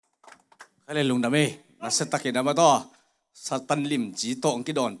เลยลุงดำเอ้มาสตักกินมาต่อสตันลิมจีโตง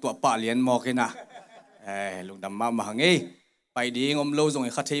กิดอนตัวป่าเลียนมอกินะลุงดำมาหังเอ้ไปดีงอมโลจง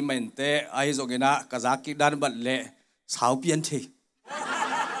ขัดที่มันเตะไอ้จงกินะกระซักกิดานบัดเละสาวเปลี่ยนที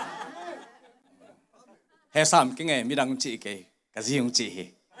เฮสามกิงเอ้มีดังจีเกกระซิงจี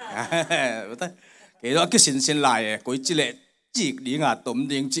มาเตะเกดก็สินลายกุยจิเละจีกดีงาต้ม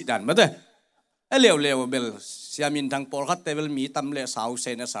ดิงจีดันมาเตะไอ้เลี้ยวเบลเสียมินทางปอลคัดเตเบลมีตำเละสาวเซ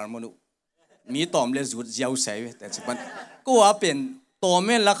นสารมนุมีตอมเละจุดเจ้าเสยแต่สิมันก็ว่าเป็นตัวแ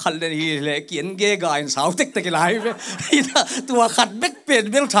ม่ละขัดเลยเลยเกียนเกกายสาวเต็กๆไรไปตัวขัดเบ็กเป็น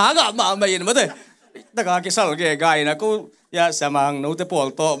เบลช้ากะมาไม่เห็นมาเตะตะกากิสัลเกกายนะก็ยาสมังนู้เตปอล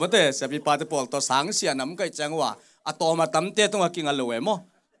โตมาเตะสปีปาเตปอลโตสังเสียน้ำก็จังว่าอะตอมาตำเตะต้องกินอะไรมั้ง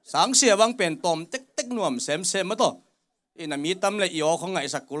สังเสียบางเป็นตอมเต็กๆนวมเซมมาต่ออินะมีตำเลยอีโอของไง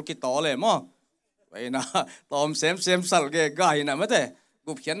สักกุลกิโตเลยมั้งไปนะตอมเซมสัลเกกายนะมาเตะ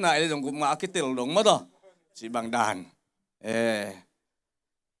กูเขียนนายเลยตรงกูมาคิดติลลงมาต่อจีบังดาน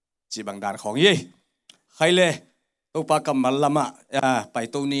จีบังดานของยี่ใครเลยตัวปากกำมันละมะไป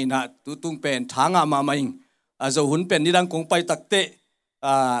ตัวนี้นะตัวตุ้งเป็นทางมาไม่จะหุ่นเป็นนี่ดังคงไปตักเตะ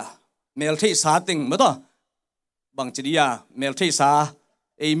เมลที่สาติงมาต่อบางจีดียเมลที่สา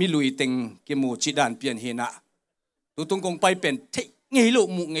มิลุยติงกิมูจีดานเปลี่ยนเฮนะตัวตุ้งคงไปเป็นเทงไงลูก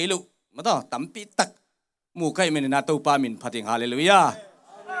มุกไงลูกมาต่อตั้มปีตักมูใครไม่นาตัวปามินพัดยังฮาเลลูยา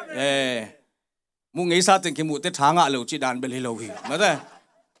มุงไงซาติงกิมูเตทางลูกจีดานเบลฮิโลฮีมาต่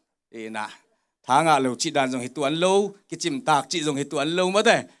อนะทางลูกจีดานจงหิตัวอันโลกิจิมตากจีจงหิตัวอันโลมา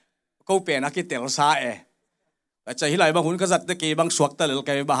ต่อเขาเป็นนักกิเตลซาแต่ใจหิไลบางหุ่นกษัตริย์ตะกี้บางสวกตะเลก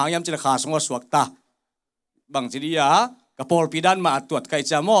บางหางยามจิตขาสงสวกตาบางจีดียากระโปลปีดันมาตรวจไก่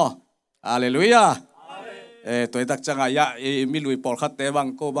จามอฮาเลลูยาตัวตักจังยะมิลุยปอลขัดเตบัง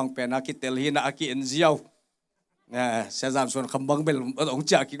โกบังเป็นนักกิเตลฮีนักกิเอ็นเซียวเสียจามส่วนคำบังเบลอง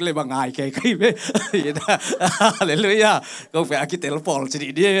จากกิเลยบางไงใครเบ้ฮาเลลูยาก็เป็นนักกิเตลปอลจีดี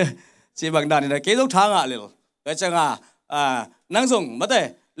จีบางด้านนี่นะเกี่ยวทางเลยแต่จังนั่งส่งมาแต่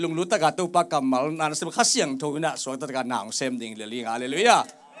ลุงรู้ตะการตัวปากกำมานั่นสิบข้าเสียงโทวินะสวดตะการหนังเซมดิ่งเลยฮาเลลูยา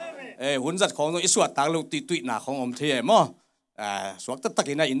หุ่นจัดของตัวอิสวดตากลูกตุยหนาของอมเทียมสวดตะ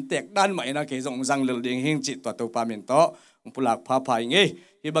กินอินเตกด้านใหม่นะเกี่ยวกับจังเลยดิ่งหิ้งจิตตัวปามินโตปุลักพาพายงี้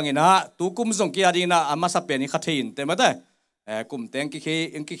ที่บางอินะตัวกุมส่งเกียร์ดีนะอามาสับเป็นขัดหินเต็มมาแต่กุมเต็งกี่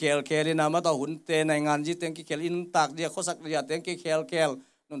อินกี่เคลเลยนะมาต่อหุ่นเตในงานจีเต็งกี่เคลอินตากเดียข้อสักเดียเต็งกี่เคล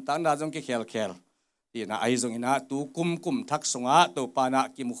นุ่นตั้งดาจงกี่เคลที่น่ะไอ้จงอินะตัวกุมทักสงะตัวปานะ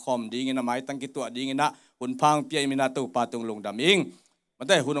กิมุขอมดิ่งอินะไม่ตั้งกี่ตัวดิ่งอินะหุ่นพังเปียมินะตัวปาตรงลงดำอิงมาแ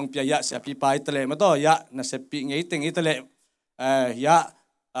ต่หุ่นองเปียยะเสียปีไปตะเลมาต่อยะน่ะเสียปีงี้เต็งอิตะเลยะ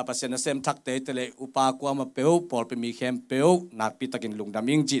ปัสยาเซมทักเตตะเลอุปากวามาเปียวปอลเป็นมีเข้มเปียวนักปีตะกินลงดำ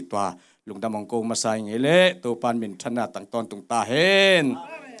อิงจิตตัวลงดำมงโกมาใส่เงี้ยเละตัวปานมินชนะตั้งตอนตรงตาเห็น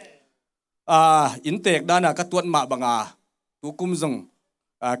อินเตกด้านน่ะก็ตรวจมาบังตัวกุมจง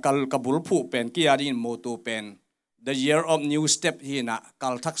กับุลผู้เป็นกิอาดินโมตูเป็น the year of new step ฮีนะกั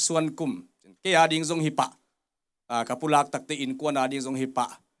ลทักส่วนกุมกิอาดินจงฮิปะกับผู้ลักตักเตอินกวนอาดินจงฮิปะ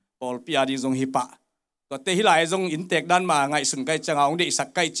ปอลปีอาดินจงฮิปะตัวเตฮิไลจงอินเตกด้านมาไงสุนไกจังเอาดิสัก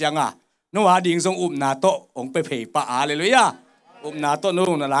ไกจังโนอาดินจงอุบนาโตองไปเผยปะเลยเลยอุบนาโต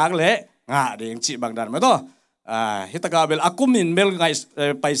นู่นล้างเละเดียงจีบางดันมาโตฮิตกาเบลอากุมินเบลไง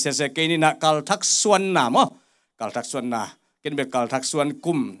ไปเสเสเกนี่นะกัลทักส่วนนะมั้งกัลทักส่วนนะกินเบกัลทักส่วน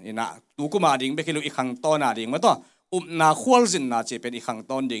กุมนี่นะตูกุมาดิ่งเบกิลุอีขังตอนดิ่งมาต่อนาขวลสินนะจีเป็นอีขัง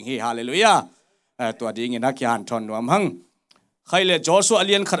ตอนดิ่งฮีฮาเลลูยาตัวดิ่งนี่นะกิฮันทอนวมหังใครเลยโจชัวเ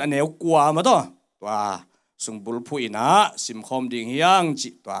ลียนขัดอันเอวกว่ามาต่อตัวสุงบุลผู้อินะสิมคอมดิ่งฮียังจี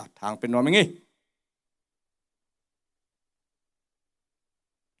ตัวทางเป็นวมงี้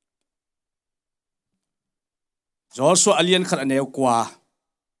โจชัวเลียนขัดอันเอวกว่า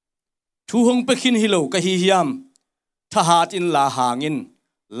ทูหงไปขินฮิโลกะฮีฮิยามทหารอินลาหางิน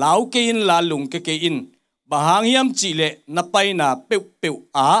ลาวเกอินลาลุงเกอินบาหางยามจีเลนับไปนาเปียว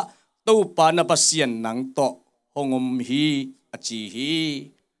ตู้ปานาปเสียนนังโตหงมฮีอจีฮี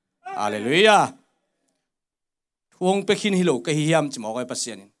อาเลลูยาทวงไปขินฮิโลกะฮิยามจิหมอกไอปเสี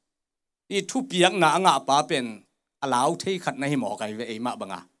ยนนี่ทุบยักหนางะปาเป็นลาวที่ขัดในหิหมอกไอเอมาบั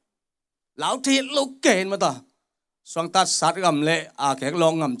งลาวที่ลูกเกนมาต่อสวงตัดสัตกำเละแขกลอ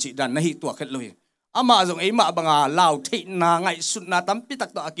งงำจีดันในหิตัวเข็ดเลยอามาจงไอมาบังลาวที่นางไงสุดนาตั้มปิตัก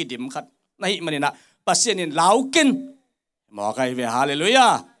ตัวอากิดิมขัดในหิมันนี่นะปัสเซียนินลาวกินหมอไก่เวฮาเลลูยา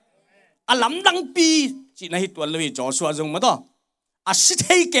อาลำดังปีจีในหิตัวเลยจอชัวจงมาต่ออาสิเท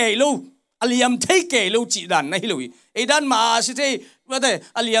เกลูอาลียมเทเกลูจีดันในหิลุยไอดันมาอาสิเทว่าแต่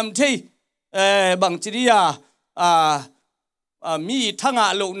อาลียมเทบางจีดียามีทั้ง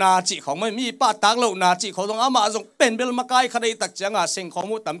โลนาจีของไม่มีป้าตักโลนาจีของตรงอามาจงเป็นเบลมาไกขดตักจังเซ็งของ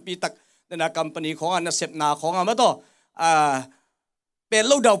มุตัมปีตัก na company khong an na sep na khong ama to pen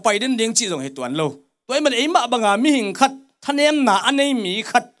lo dau pai den ding chi jong he tuan lo toy man ei ma banga mi hing khat thanem na anei mi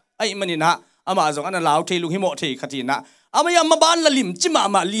khat ai mani na ama jong an lao thei lu hi mo thei khati na ama ya ma ban la lim chi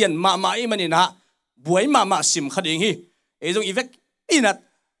ma lian ma ei mani na buai ma sim khading hi e jong evek inat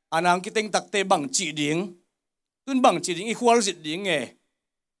anang kiteng takte bang chi ding tun bang chi ding i khwal sit ding nge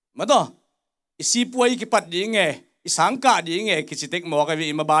ma to i si puai ki pat ding nge i sangka ding nge ki chitek mo ka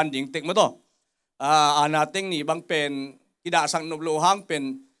vi ma ban ding tek ma to ana teng ni bang pen ida sang nop lo hang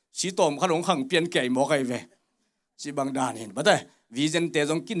pen si tom khalong khang pian kai mo kai ve si bang dan hin ba ta vision te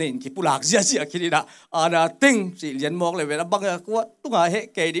jong kin hin ki pulak sia ki da ana teng si lian mok le ve la bang ko tunga he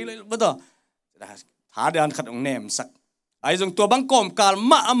kai ding le ba to tha dan khat ong nem sak ai jong tua bang kom kal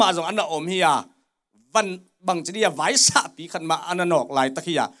ma ama jong ana om hi ya van bang chria vai sa pi khan ma ana nok lai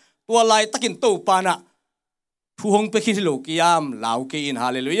takhiya tua lai takin to pa na thu hong pe khi lo kiam lau ke in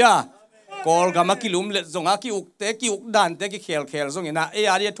hallelujah kol gama ki lum le zonga ki uk te ki uk dan te ki khel zong ina e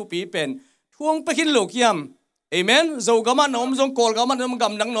aria thu pi pen thuang pe khin lo kiam amen zo gama nom zong kol gama nom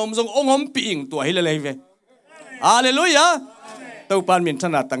gam nang nom zong ongom pi ing tua hi le ve hallelujah to pan min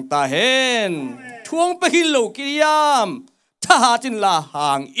thana tang ta hen thuang pe khin lo kiam tha hatin la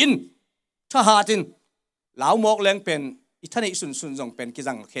hang in tha hatin lau mok leng pen i thani sun jong pen ki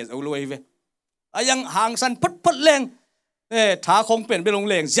jang khe zo loi ve ayang hang san phat leng thá không pen be long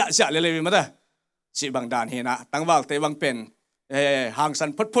leng ja le ma ta si bang dan he na tang wal te bang pen hang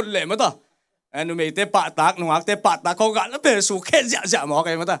san phut le ma ta anu me te pa tak no ak te pa ta ko ga na pe su khe ja mo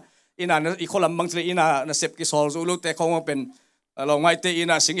kai ma ta ina i kholam bang tle ina na sep ki sol zu lu te khong pen lo ngai te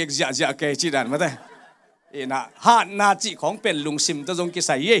ina sing ek ja ke chi dan ma ta ina ha na chi khong pen lung sim ta jong ki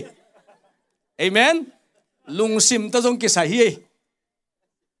sai ye amen lung sim ta jong ki sai ye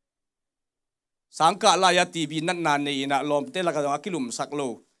sangka la ya tv nan nei na lom te la ka kilum sak lo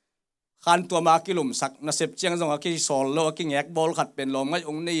khan to ma kilum sak na sep chiang jong ki sol lo ki ngek bol khat pen lom ngai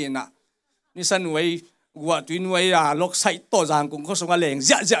ong nei na ni san wei gwa twin wei lok sai to jang kung ko songa leng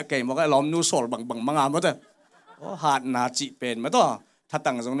ja ke mo ka lom nu sol bang manga ma ta o hat na chi pen ma to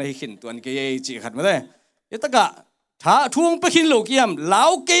thatang jong nei khin tuan ke chi khat ma ta etaka tha thuang pe khin lo kiam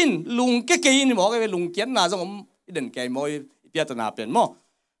lao kin lung ke in mo ka lung kian na jong den ke mo pia ta na pen mo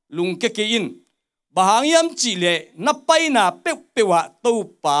lung ke in bahangyam chi le na pai na pewa to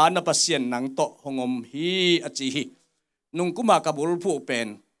pa na pasien nang to hongom hi achi hi nung kuma kabul phu pen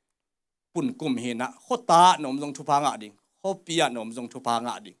pun kum hi na khota nom jong thu pa nga ding khopia nom jong thu pa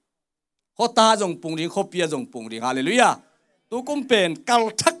nga ding khota jong pung ding khopia jong pung ding hallelujah tu kum pen kal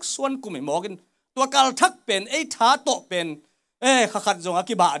thak suan kum mo gin tua kal thak pen ei tha to pen khat jong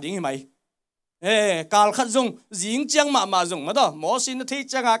aki ba ding hi mai kal khat jong jing chiang ma jong ma do mo sin na thei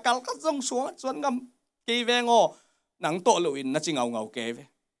changa kal khat jong suan ngam ke ve ngo nang to lo in na chi ngau ke ve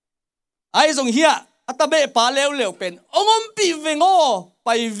ai jong hia atabe pa leo pen ongom pi ve ngo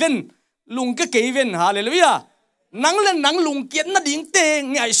pai ven lung ke ven hallelujah nang lung kiet na ding te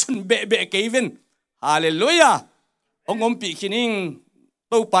ngai sun be ke ven hallelujah ongom pi khining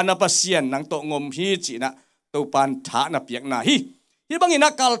to pa na pasien nang to ngom hi chi na to pan tha na piak na hi hi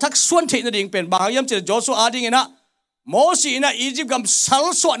bangina kal thak suan the na ding pen bahayam che joshua ading ina mosi ina egypt gam sal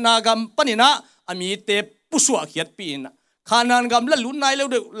so na gam panina ami te pusua khiat pi na khanan gam la lun nai lo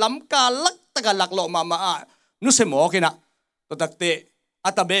de lam ka lak taka lak lo ma nu se mo kina to takte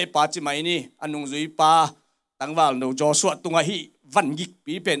atabe pa chi mai ni anung zui pa tangwal no joshua tunga hi van gik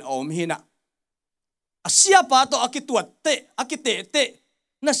pi pen om hi na asia pa to akituat te akite te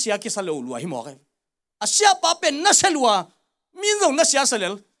na sia ki salo lu hi mo ka asia pa pen na selua min jong na sia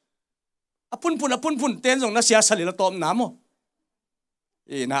salel apun pun ten jong na sia salel tom na mo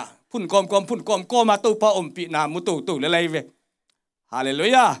na pun kom ma to pa om pi na mu to le lai ve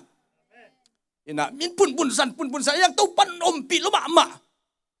hallelujah ina min pun san yang to pan om pi lo ma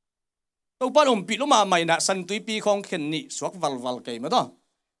to pan om pi lo ma mai na san tui pi khong khen ni suak wal ke ma do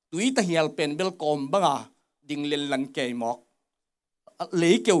tui ta hial pen bel kom banga ding len lan ke mok le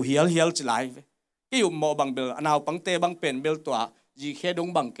keu hial chilai ve ke yu mo bang bel anaw pang te bang pen bel to ji khe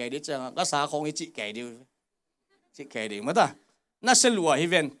dong bang ke de chang ga sa khong chi ke de ma ta na selua hi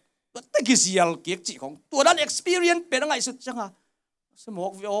ven ta ki sial ki chi khong to dan experience pe ngai sut changa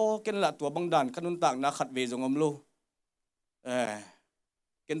smok vi o ken la to bang dan kanun tak na khat ve jong om lo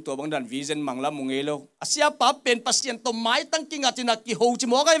ken to bang dan vision mangla munge lo asia pa pen pasien to mai tang ki ngatina ki ho chi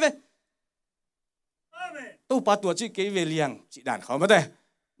mo kai ve amen to pa to chi ke ve liang chi dan khaw ma ta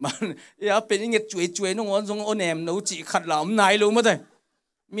man ya pen inget chui no ngon jong onem no chi khat la om nai lo ma ta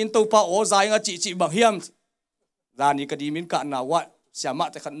min to pa o zai nga chi bang hiam ra ni ka di min ka na wa siama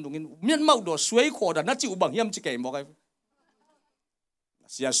te khan dungin min mau do suai kho da na chi bang hiam chi ke mo kai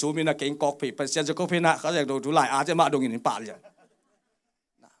เสียสูมินะเก่งกอกผีเป็นเสียจะก็เพนะเขาอยากดูหลายอาจจะมาดงอินป่าเลย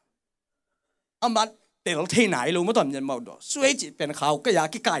อามาเตลที่ไหนรู้ไม่ต้องยันมาดูสวยจีเป็นเขาก็อยาก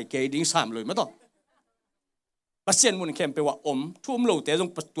กิไก่เกยดิ้งสามเลยไม่ต้องปัสเซียนมุนเข้มไปว่าทุ่มโลเตจง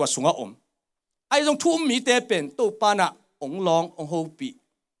ตัวสูงอ่ะไอ้จงทุ่มมีเตเป็นตัวปานะองลององโฮปี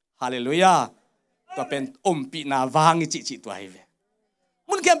ฮาเลลูยาก็เป็นปีนาวางจิตัวไอ้เว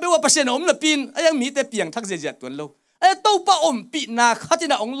มุนเข้มไปว่าปัสเซียนน่ะปีนไอ้ยังมีเตเปียงทักเจียตัวโลไอ้ตัวปาปีนาขัด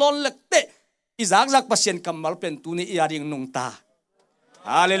นะองลอนเล็กเตอิจากปัสเซียนกำมัลเป็นตัวนี้ยาดิ่งนงตา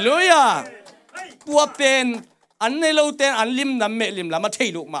ฮาเลลูยาตัวเป็นอันในโลเตนอันลิมน้ำเมลิมละมาเท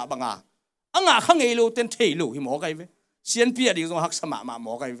ลูกมาบังอาอังอาข้างในโลเตนเทลูหิมอไกเวเสียนเปียดิงหกสมาหม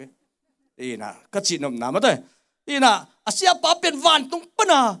อไกเวนี่นะก็จีนมน้ำมาเตนี่นะอาเซียป้าเป็นวันตรงป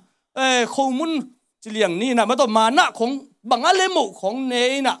นาข้อมูลจีเลียงนี่นะมาต่อมานะของบังอาเลโมของเน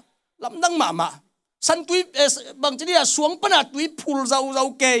ยนะลำดังมาสันตุยบางจีเลียสวงปนาตุยพูลเจ้า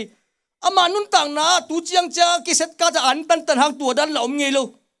เกยอามานุนต่างนะตุจียงจ้ากิเซตกาจะอันตันหางตัวดันละอมเงยโล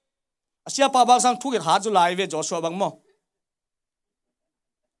อาเซียป้าบางสังทุกข์หาจุลายเวจอชัวบางมอ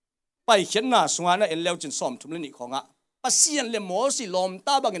ไปเขียนหน้าสงวนเอ็นเลวจินซ้อมทุ่มเล่นอีกของปัสเซียนเลมอสิลมต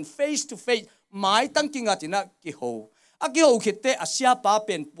าบางเงิน face to face หมายตั้งกิงตินะกิโฮกิโฮคิดเตอาเซียป้าเ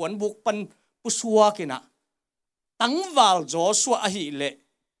ป็นปวนบุกปันปุสวากินะตั้งวาลจอชัวหิเล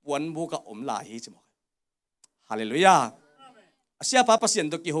ปวนบุกลาหิจมอกฮาเลลูยาอาเซียป้าปัสเซียน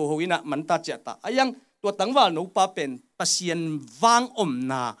ตัวกิโฮวินะมันตาเจตายังตัวตั้งวาลนูป้าเป็นปัสเซียนวาง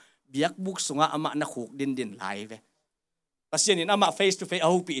นาเบียกบุกสงอามานักขุกดินไหลเวปัสเซียนอามา face to face เอา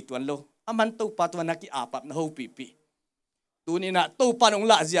ปีตัวโลอามันตัวปัตวันนักอาปับนะเอาปีตัวนี้นะตัวปานอง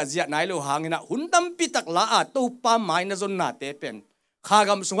ละเจียไหนโลหางนะหุ่นดำปีตักละตัวปาไม้นะจนนาเตเป็นข้าก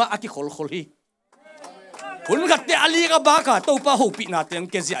ำสงอาอากิขลฮีหุ่นกัดเตอลีกับบ้ากาตัวปาเอาปีนาเตง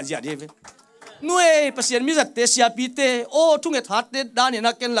เกเจียเดเวนุ่ยปัสเซียนมิจัดเตเสียปีเตโอ้ทุ่งเอทัดเตดานี่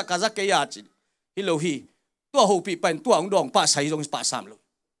นักเก็นละกาจักเกียจิฮิโลฮีตัวเอาปีเป็นตัวองดองป้าใส่ตรงป้าสามโล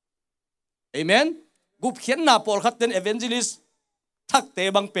เอเมนกุบเขียนนาปอลขัดเต็นเอเวนเจลิสทักเต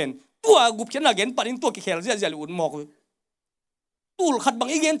บังเป็นตัวกุบเขียนนาเกนปันตัวกิเคลเจียอุ่นหมอกตูลขัดบัง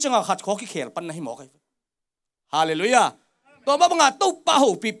อีเกนจังขัดขอกิเคลปันให้หมอกฮาเลลูยาตัวบ้าบังอาตัวป้าหู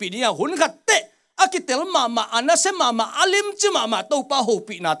ปีนี่หุ่นขัดเตะอากิเตลมาอันนั้นเสมาอาลิมจิมาตัวป้าหู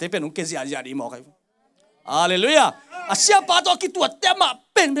ปีนาเตเป็นหุ่นเกเจียดีหมอกฮาเลลูยาอาเซียป้าตัวกิตัวเตะมา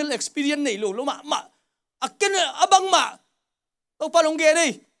เป็นเรื่อง experience นี่ลูมาอาเกนอาบังมาตัวป้าลงเกนี่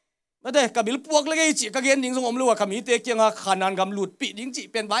มาเด้กับบิลพวกเลยจีกับเกณฑ์ดิ้งสงอมรู้ว่าขมีเตะเกียงขานานกำหลุดปีดิ้งจี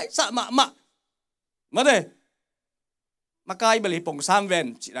เป็นไว้สะมาเด้มาใกล้เบลีปงสามเวน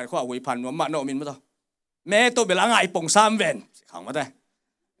จีได้ข้ออวยพันว่ามาโนมินมาต่อแม่ตัวเบลาไงปงสามเวนขังมาเด้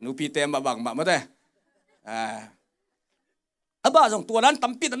นูปีเต็มบังมาเด้บ้าส่งตัวนั้นตั้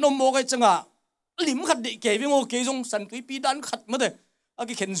มปีตันนมโมกันจังลิมขัดดิเกวิโมเกจงสันตุยปีดันขัดมาเด้อา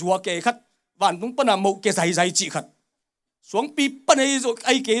กิเข็นจัวเกขัดวันตุ้งปนามโมเกใส่จีขัดสวงปีปันไ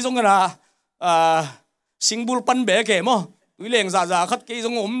อ้เกยจงกันนะสิงบุลปันเบะเกมั้งวิเลงซาคัดเกยจ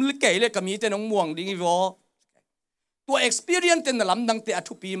งอมลิเกยเลยก็มีแต่น้องม่วงดิ้งอีวอตัว experience เป็นลำดังเตะ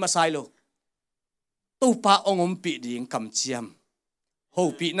ทุปีมาใส่โลตัวป้าองมปีดิ้งคำเชียมหู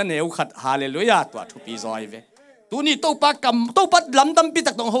ปีนั่นเอวขัดฮาเลลูยาตัวทุปีจอยเวตัวนี้ตัวป้ากำตัวป้าลำดังปี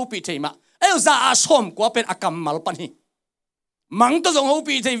ตักต้องหูปีเทมาเอวซาอาสมกว่าเป็นอากำมัลปันฮีมังตัวจงหู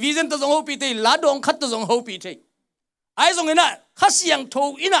ปีเทวิเซนตัวจงหูปีเทลาดองขัดตัวจงหูปีเทไอ้ตรงนี้นะข้าเสียงทู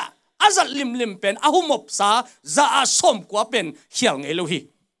อินะอาจัดลิมเป็นอาหุมบสาจะอาสมกว่าเป็นเขียงเอโลฮี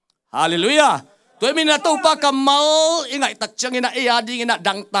ฮาเลลูยาตัวมีนะตัวปากกำมัลอีไงตักจังอินะเอียดิ้งอินะ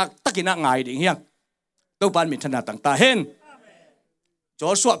ดังตักอินะไงดิ้งเฮียงตัวปานมีธนาต่างตาเห็นจอ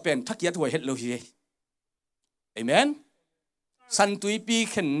สวเป็นทักยัดไว้เฮดโลฮีเอเมนสันตุยปี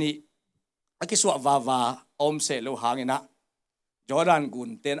เข็นนี้อากิสววาอมเสโลหางอินะจอร์แดนกุน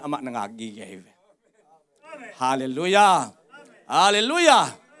เต็นอามันงากีเกยฮาเลลูยาฮาเลลูยา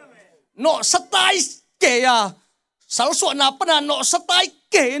โนสไตล์เกียสัลสวนาปนาโนสไตล์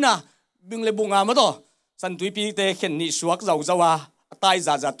เกียนะบิงเลบุงอามาต่อสันตุยปีเตเข็นนิสวกเจ้าว่าตาย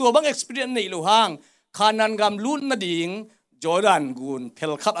จ่าตัวบาง experience นี่ลูหางขานันกำลุ้นนาดิ่งจอร์แดนกุนเพ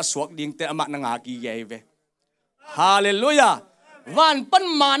ลขับอสวกดิ่งเตอมานังอากีเกยเวฮาเลลูยาวันปัน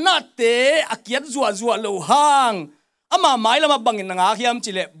มานาเตอเกียดจัวลูหางอามาไม้ละมาบังอินงาขี้ยม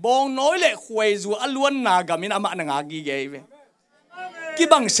จิเลบองน้อยเละควยจัวอล้วนนากามินอามานังอากีเกยเวกิ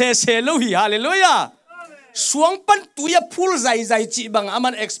บังเซลูฮีฮาเลลูยาสวงปันตุยพูลใจจีบังอามั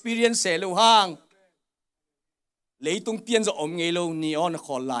น experience เซลูหางเลยตุงเปลี่ยนจะอมเงโลนีออนค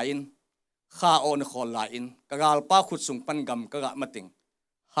อลไลน์ข้าออนคอลไลน์กะกาลป้าขุดสุงปันกำกะกะมาติง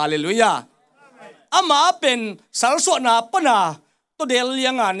ฮาเลลูยาอามาเป็นสารสวนาปนาตัวเดลเลีย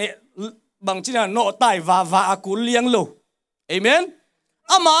งอันเนี่ยบางทีน่ะโนตายวาอากุลเลียงโลเอเมน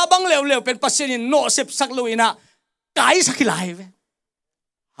ama bang lew pen pasien in no sep sak luina kai sakilai ve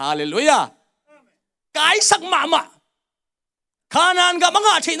hallelujah kai sak ma khanan ga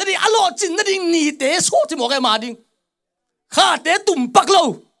manga thein na di alo chin na ding ni te so ti mo kai ma ding kha te tum pak lo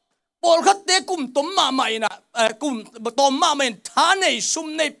pol khat te kum tom ma mai na kum tom ma mai tha nei sum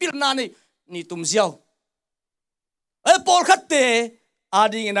nei pil na nei ni tum ziao pol khat te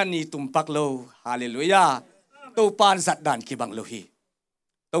ading na ni tum pak lo hallelujah to pan zat dan ki bang lo hi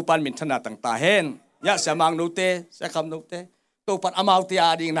to pan min thana tang ta hen ya samang no te sa kham no te to pan amau ti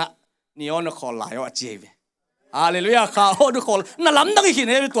ading na ni on khol lai wa cheve hallelujah kha ho du khol na lam dang hi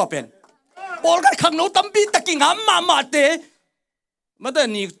ne to pen pol khat khang no tampi taking ham ma te ma da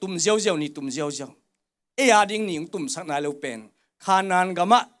ni tum ziao ni tum ziao ading ni tum sak na lo pen khanan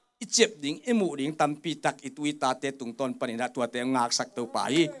gama ichep ding emu ding tampi tak itui ta te tung ton panina tua te ngak sak to pa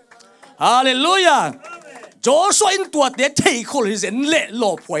hi hallelujah Joshua in tua te thei khol hi zen le lo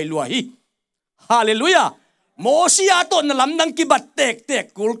phoi lua hi hallelujah Mosia to na lam nang ki bat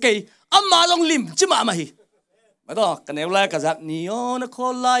tek kul ke amma long lim chima ma hi ma do kanel la ka zat ni on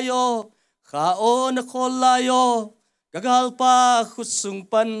khol la yo kha on khol la yo gagal pa khusung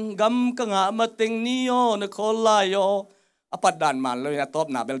pan gam ka nga ma teng ni on khol la yo apat dan man lo na top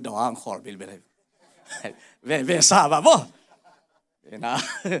na bel do ang khol bil ve sa ba bo ina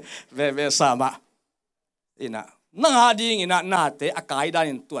ve sa ma ina nanga ding ina na te akai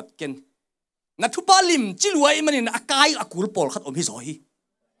dan in tuat ken na thupa lim chiluai manin akai akul pol khat om hi zo hi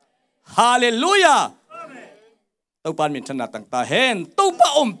hallelujah to pan min thana tang ta hen to pa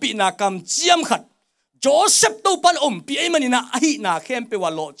om pi na kam chiam khat Joseph to pan om pi ai manina ahi na khem pe wa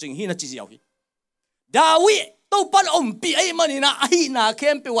lo ching hi na chi ziaw hi Dawi to pan om pi ai manina ahi na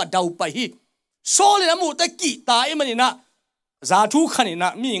khem pe wa dau pa hi sol na mu ta ki ta ai manina za thu khanina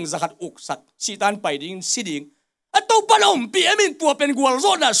ming zakat uk sak sitan pai ding siding a to pan om pi ai min pu pen gwal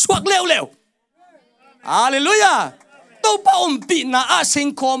zo na swak lew hallelujah to pa om pi na a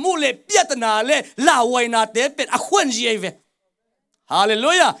sing ko mu le piat na le la wai na te pet a khwan ji ai ve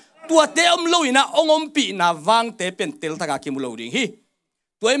hallelujah tua te om lo ina ongom pi na wang te pen tel taka ki mu lo ding hi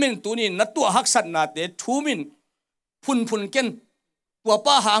toy men tunin na tua hak sat na te thu min phun ken tua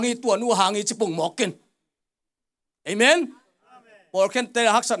pa hangi tua nu hangi chipung mok ken amen por ken te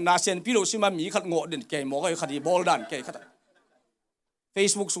hak sat na sen pi lo sima mi khat ngo den ke mo kai khadi bol dan ke khat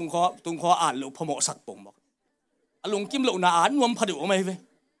Facebook sung kho tung kho an lo phomo sak pong mok alung kim lo na an nuam phadu mai ve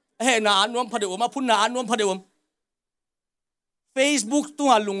he na an nuam phadu ma phun na an nuam phadu Facebook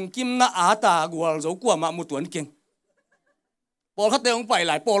tung alung kim na ata gwal zo kwa ma mu tuan king pol khat te ong pai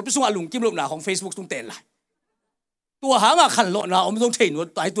lai pol pi sung alung kim lo naของ Facebook tung ten lai tua hanga khan lo na om dong thein wo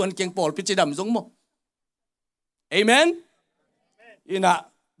tai tuan king pol pi chidam zong mo amen ina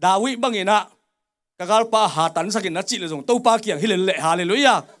dawi bang ina kakal pa hatan sakin na chi le zong to pa kiang hilen le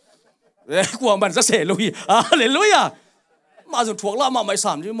hallelujah kwa man sa se lo hi hallelujah ma zo thuak la ma mai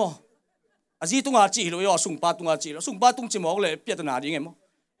sam ji mo aji tunga chi lo yo sung pa tunga chi lo sung pa tung chi mo le piat na ding em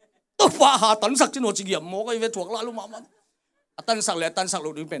to pa ha tan sak chi no chi giam mo kai ve thuak la lu ma tan sak le tan sak lo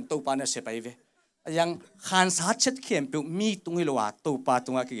ding pen to pa na se pai ve yang khan sa chet khem pe mi tung hi lo wa to pa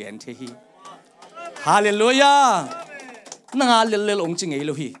tunga ki gen the hi hallelujah nanga le ong chi ngei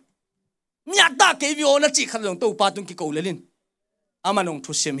lo hi mya ta ke vi ona chi khan long to pa tung ki ko le lin amanong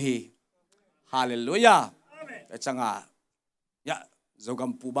thu sem hi hallelujah changa ya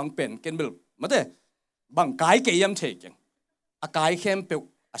zogam pu bang pen ken bel mate bang kai ke yam the keng akai khem pe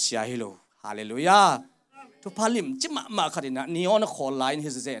asia hi lo hallelujah to palim chima ma kharina ni on khol line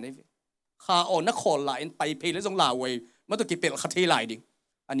his ze ne kha on na khol line pai pe le jong la wei ma to ki pel khathi lai ding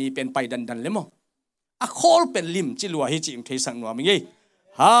ani pen pai dan le mo a khol pen lim chi lua hi chi thei sang no mi nge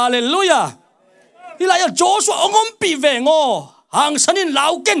hallelujah hilaya Joshua ongom pi ve ngo hang sanin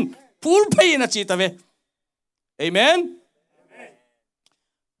lauken pul pe na chi ta ve amen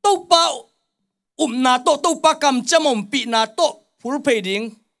to pa na to pa kam chamom pi na to pul pe ding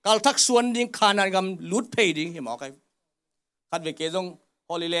kal thak suan ding khanan gam lut pe ding hi mo kai khat ve ke jong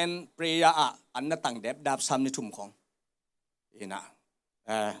Holy Land prayer a an na tang dap sam ni thum khong ina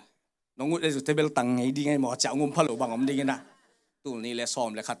nongu le zu tebel tang ngai ding ai mo cha ngum phalo bang om ding ina tul ni le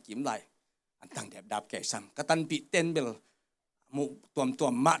som le khat kim lai an tang dap ke sam ka tan pi ten bel mu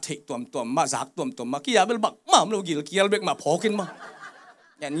tuam ma thei tuam ma zak tuam ma ki ya bel bak mam lo gil kial bek ma phokin ma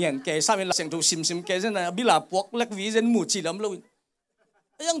yan ke sam la seng tu sim ke zen bila pok lek vi zen mu chi lam lo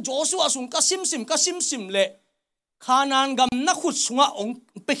yang Joshua sung ka sim le khanan gam na khut sunga ong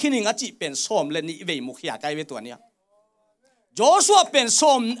pekhining a chi pen som le ni ve mu khia kai ve to ania Joshua pen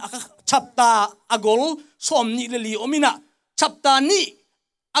som chapta agol som ni le li omina chapta ni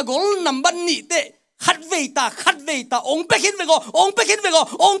agol number ni te khát về ta ông bé kín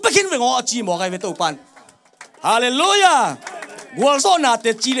về ngõ chỉ mò cái về tàu pan hallelujah gwal so na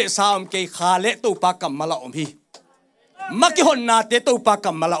te chi le sam ke kha le tàu pa kam mala om hi mắc cái hồn na te tàu pa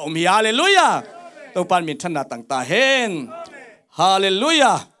kam mala om hi hallelujah tàu pan min thana tang ta hen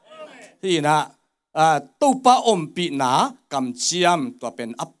hallelujah hi na tàu pa om pi na kam chiam to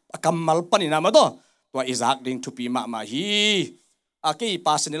pen kam mal pani na ma to to Isaac ding thu pi ma hi cái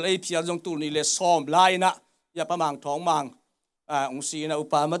personal ai phial jong tu ni le som lai na ya pa mang thong mang ong si na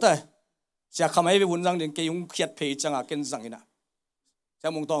upa ma ta sia khamai ve hun jang ding ke yung khiat phei changa ken jang ina cha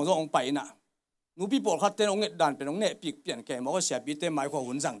mong tong zo ong pai na nu pi bol khat ten ong net dan pen ong ne pik pian ke mo sia bi te mai kho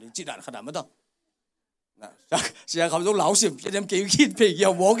hun jang ding chi dan khada ma to na sia kham zo lao sim dem ke khit phei ya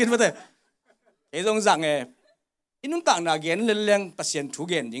wo kin ma ta ke jong jang e inung tang na gen len leng pasien thu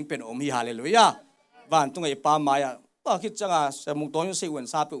gen ding pen om hi hallelujah van tung ai pa ma ya pa khit changa sa mong tong se wen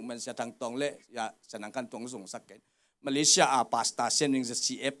sa pe men sia thang tong le ya sanang kan tong zong sak ke Malaysia pasta sending the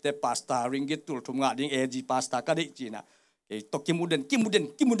CF te pasta ringgit tul thum nga ding AG pasta ka di china ke to kimuden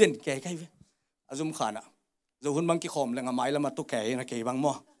ke kai ve azum khana zo hun bang ki khom lenga mai lama to ke na ke bang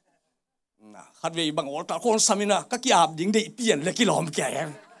mo na khat ve bang ol ta kon samina ka ki ap ding de pian le ki lom ke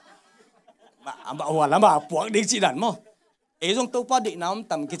ba wa lama puak ding chi dan mo e jong to pa de nam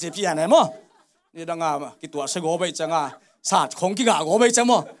tam ki che pian ne mo ni danga ma ki tua se go bai changa sat khong ki ga go bai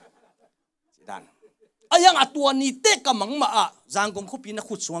chamo chi dan ayang atua ni te kamang ma a jangkom khupi na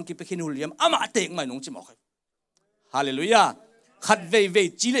khut suang ki pekhin huliam ama tek mai nong chi mo khai hallelujah khat ve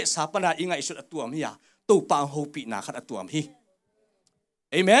chile sapana inga isut atuam hi to pa ho pi na khat atuam hi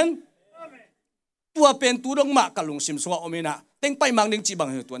amen tua pen tu dong ma kalung sim suwa omina teng pai mang ding chi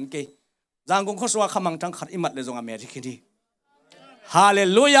bang he tuan ke jangkom kho suwa khamang thang khat imat le zonga me ri khini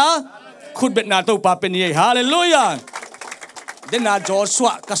hallelujah khut bet na to pa pen ye hallelujah dena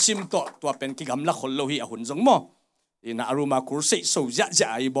Joshua kasim to pen ki gam la khol lo hi ahun jong mo ina aruma kurse so ja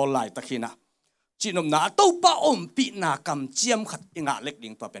ai bol lai takhina chinom na to pa om pi na kam chiam khat inga lek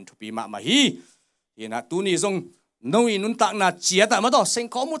ding to pen thupi ma hi ina tu ni jong noi nun tak na chia ta ma to seng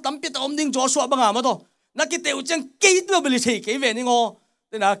kho mu tam pi ta om ding Joshua banga ma to na ki teu chang ke tu beli thei ke ve ni ngo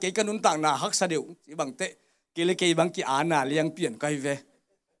dena ke kanun tak na hak sa deu chi bang te ke le ke bang ki ana liang pian kai ve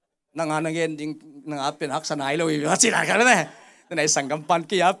nanga na gen ding nanga pen hak sa nai lo hi chi la ka neในสังกัมปัน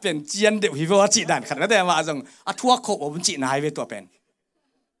กี่อาเป็นเจียนเดี๋ยวฮิวจีดันขัดก็แต่มาจังอัทวะโคบจีนายเวตัวเป็น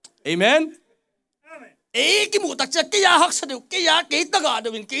เอเมนกี่หมู่ตักจะกี่ยาหักเสด็จกี่ยากี่ตะกาเดี๋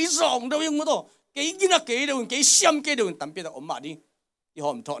ยวกี่สองเดี๋ยวยังมาต่อกี่กินกี่เดี๋ยวกี่เสียมกี่เดี๋ยวตั้มเปียอมมาดิที่ห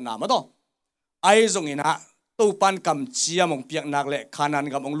อมทอนามาต่อไอ้ตรงนี้นะตู้ปันกำเชียมองเปียกนักเละขานัน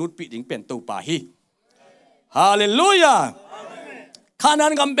กำองลุดปีดิ่งเป็นตู้ป่าฮีฮาเลลูยาขานั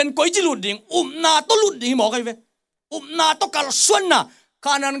นกำเป็นก้อยจิลุดดิ่งนาตุลุดดิ่งหมอใครเวนาตกาลส่วนน่ะข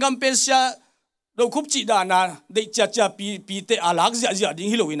านันกำเป็นเสียเราคุบจีดานาได้จะปีเตอาลักจะดิ่ง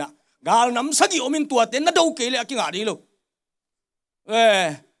ฮิโลวินะกาลน้ำสกิอมินตัวเต็นน่ะดูเกลี่ยกี่งาดิ่งโล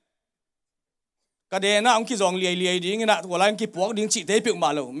กระเดน่ะองค์quiจองเลียดิ่งน่ะตัวอะไรกี่พวกดิ่งจีเตเปียกมา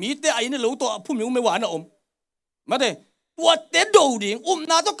โลมีเตไอ้นี่รู้ตัวผู้มีไม่หวานนะมาเตตัวเตดูดิ่ง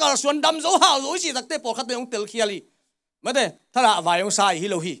นาตกาลส่วนดำโซฮาวโซสิตักเตปอขัดเตองเตลเคียลีมาเตถ้าละวายองสายฮิ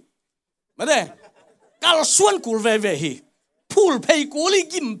โลฮีมาเตกาลส่วนกูเวฮีพูลเพย์กูลี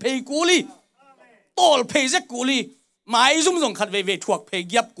กิมเพย์กูลีตอลเพย์เซกูลีหมายซุ่มส่งขัดเวทวกเพย์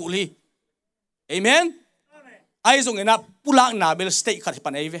ยับกูลีเอเมนไอ้ส่งเงินปุลักนาเบลสเตขัดปั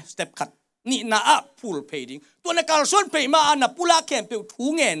นไอเวสเต็ปขัดนี่น่าพูลเพย์ดิ้งตัวนักการส่วนเพย์มาอันน่ะปุลักแคมเปลทู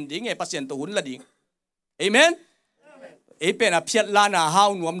เงินดิ้งไอ้ปัสยันตัวหุ่นละดิ้งเอเมนเอเป็นเพียรลานาฮาว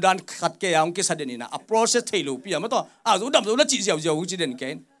นวมดันขัดเกี่ยงกิสัดนี่นะa process เทลูปีอ่ะมั้งตัวรู้ดำรู้ละจีเจียวจีเด่นเก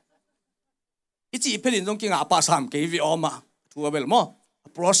นอีจีเพลินตรงกินอาปาสามเกวีออกมาทัวเบลมั้ง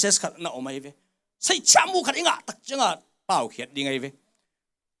process ขัดน่ะออกมาเว้ยใส่ชามูขัดเองอ่ะตักจังอ่ะเปล่าเขียดดิ้งไงเว้ย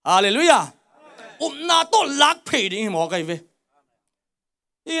ฮาเลลูยานาโตลักเพย์ดิ้งหมอไงเว้ย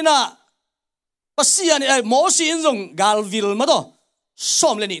อีน่ะปัสยานี่ไอ้หมอสินตรงกาลวิลมั้งตัวซ้อ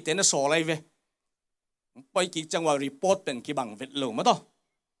มเลยนี่เต้นสออะไรเว้ยไปกี่จังหวะรีพอร์ตเป็นกี่บังเวทโลมาต่อ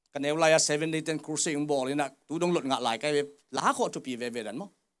กันเอวไลน์7 day 10 cruise ยังบอกเลยนะตูต้องหลุดงะหลายใกล้เว็บล้าขอทุบปีเว็บนั้นมั้ง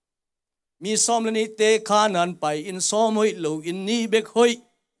มีซ้อมเลยนี่เตะขานันไปอินซ้อมหอยโลอินนี่เบกหอย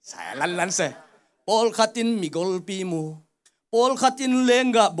ใส่ลันเซ่ปอลขัดินมีกอลปีมูปอลขัดินเลง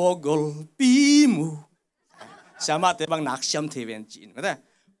กะบอกกอลปีมูสามารถเตะบังนักช้ำเทเวนจีนมาแต่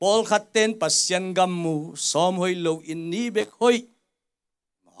ปอลขัดินปัสยันกัมมูซ้อมหอยโลอินนี่เบกหอย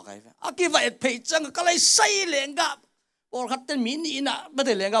อากิวเอ็ดเพย์จังก็เลยใส่เลงกับบอกขัดเต้นมีนี่นะไม่ไ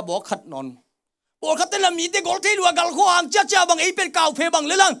ด้เลงกับบอกขัดนอนบอกขัดเต้นละมีเด็กกอลเทลัวกัลขวางจ้าบังไอเป็นก้าวเพย์บังเ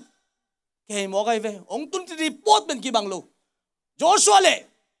ลยลังแกมอกไอเวองตุนที่รีพอร์ตเป็นกี่บังโลโจชัวเล่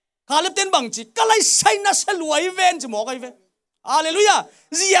ข Halep ten bang chi kalai sai na saluai ven chi mo kai ve hallelujah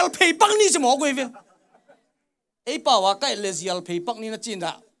zial phei pak ni chi mo kai ve ei pawa kai le zial phei pak ni na chin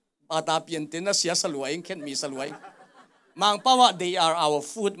da bata pian ten na sia saluai khen mi saluai mang pawa they are our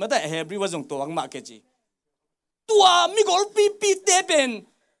food ma da hebri wa jong to ang ma ke chi tua mi gol pi pi te ben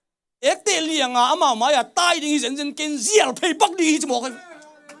ek te lianga ama ma ya tai ding zen zen ken zial phei pak ni chi mo kai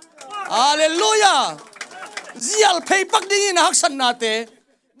hallelujah zial phei pak ding in hak san na te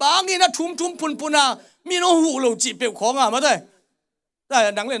bang ina thum pun puna mi no hu lo chi pe khong a ma dai da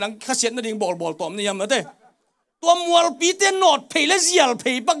nang le nang kha set na ding bol tom ni yam ma dai tua mual pi te not phei le zial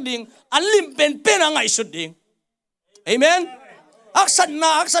phei pak ding an lim pen angai sut ding amen aksan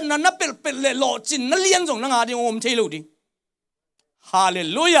na na pel le lo chin na lian jong na nga ding om thei lo ding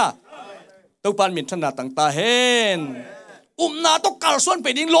hallelujah to pan min thana tang ta hen na to kal son pe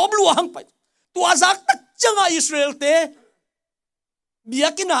ding lob luang pa tua zak tak changa Israel te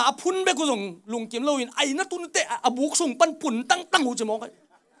biakina aphun be ko jong lungkim loin aina tun te abuk sung pan pun tang hu chemo kai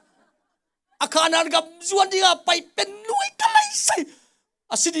akhana ga zuan dinga pai pen lui kalai sai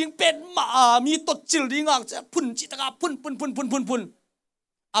asiding pen ma mi tot chil dinga phun chi taka phun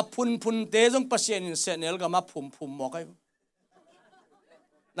aphun te jong pasien senel ga ma phum mo kai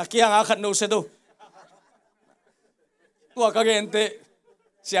nakia nga khat no se do tua ka gen te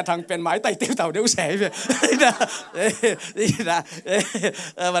sia thang pen mai tai tiêu tàu đều sẽ về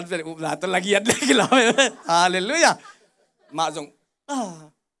มันเป็นอุปราชละเอียดเลยกี่เราhallelujahมาจง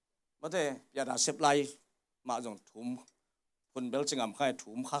มาเถอะอย่าด่าเซฟไลมาจงทุ่มคนเบลจิงามใคร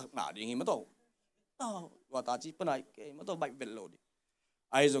ทุ่มข้าหนาดีงี้มาตัวว่าตาจีปนัยเกมาตัวใบเบลโลดิ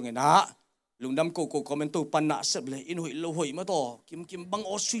ไอ้จงเห็นนะลุงดำโกคอมเมนต์ตัวปันนะเซฟเลยอินหุยโลหุยมาตัวกิมบัง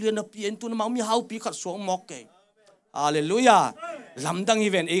ออสเตรเลียนะเปลี่ยนตัวน้ำมีฮาวปีขัดสวงมอกเกhallelujah lamdang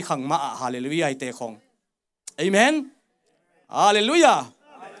event ei khang ma hallelujah te khong amen hallelujah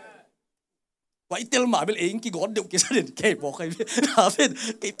wai tel ma bel ei ki god deu ki saden ke bo kai na fen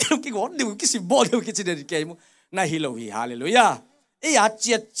ke tel ki god deu ki symbol deu ki saden ke mu na hi lo hi hallelujah ei a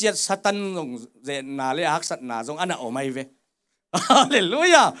chiat satan jong ze na le hak sat na jong ana o mai ve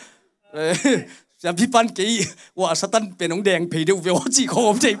hallelujahจะพี่ปันกี่ว่าสตันเป็นน้องแดงผีเดียวเวอจีโค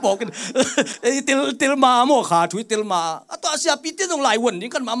มใจบอกกันเตลมาโมขาถุยเตลมาตัวเสียปีเตลต้องหลายวันนี้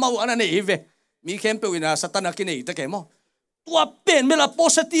กันมาเมาอันนั้นเองเวมีเข้มเปวินะสตันนักกินเองแต่แกมตัวเป็นเวลาโพ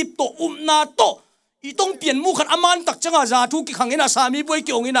สิทีฟตัวนาโตอีต้องเปลี่ยนมุขอามันตักจังอาจาทุกขังเงินสามีป่วยเ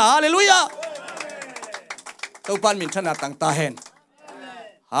กี่ยวเงินฮาเลลูยาตัวปันมินทนาต่างตาเห็น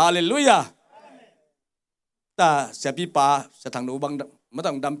ฮาเลลูยาแต่เสียพี่ป้าจะทางโน้บังมา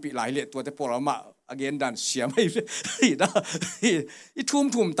ต้องดำปีหลายเละตัวแต่พอเรามาอเกนดันเสียไม่ได้อี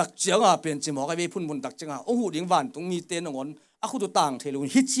ทุ่มตักเจียงอ่ะเป็นจิมหอกไอ้พุ่นตักเจียงอ่ะโอ้โหดิ้งหวานตรงมีเต้นงอนอ่ะคุณตัวต่างเทลุน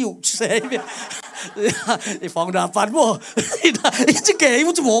ฮิจิวเซ่ไอ้ฟองดาปันบ่ไอ้จิเก๋ไอ้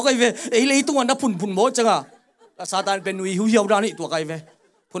พุ่นจิมหอกไอ้เลยตัวนั้นพุ่นโมจังอ่ะซาตานเป็นนุยหิวเหี่ยวดานี่ตัวไก่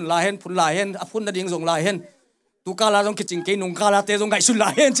พุ่นลายเห็นอ่ะพุ่นนั่นดิ้งส่งลายเห็นตุกาลาต้องคิดจริงเกนุงกาลาเตส่งไก่สุดลา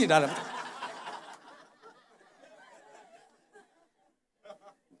ยเห็นสิได้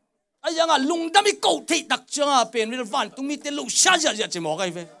ไอ้ยังอ่ะลุงดำมีเกาที่ตักจังอ่ะเป็นวิลฟันตุ้งมีเตลุชาจะจะมองไอ้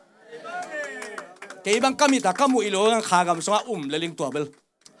เว้เกี่ยบังกามีตากามุอิโลงันขากำสงะเลลิงตัวเบล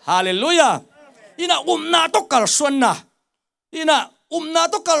ฮาเลลูยาอินะนาตกลส่วนนะอินะนา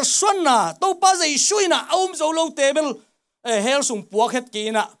ตกลส่วนนะตัวป้าใจช่วยนะโซโลเตเบลเฮลสุงปัวเฮ็ดกี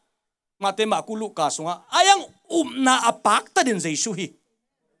นะมาเตมากุลุกาสงะไอ้ยังนาอปักตัดดินใจช่วย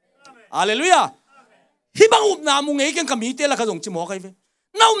ฮาเลลูยาฮิบังนามุงเอกันกามีเตละขจงจิมองไอ้เว้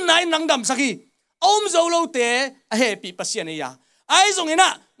น้ำนายนังดำสักทีโซโลเตเฮปีปัสยานียาไอ้ตรงนี้นะ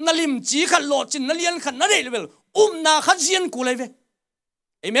นาลิมจีขัดโลจินนาเลียนขัดนาเรลเวลนาขัดเซียนกูเลยเว้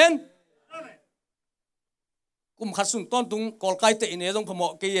เอเมนกุมขัดสุนต้นตุงกอลไกเตอินเอตรงพมอ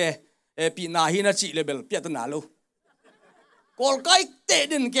กเกยปีนาฮินาจิเลเวลเปียตนาโลกอลไกเต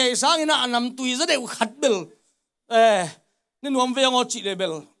ดินเกยสร้างนะนำตุยจะเดือดขัดเบลนี่นวมเวียงอจิเลเว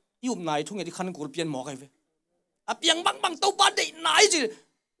ลยุบนายทุ่งที่ขันกูเปลี่ยนหมอกไอ้เว้อะเปียงบังตัวบ้านได้นายจี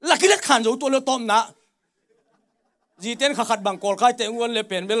ลักกี้เล็กขันอยู่ตัวเล็กต้มนะจีเต้นขัดบังกอลไกเตงวนเลยเ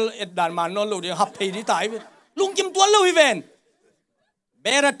ป็นเวลเอ็ดด่านมานนท์เราเดี๋ยวหับเพย์ที่ตายลุงกิมตัวเล็กอีเวน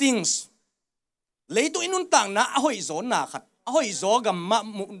better things เลยตัวอินุนต่างนะอ้อยโซน่าขัดอ้อยโซกับมะ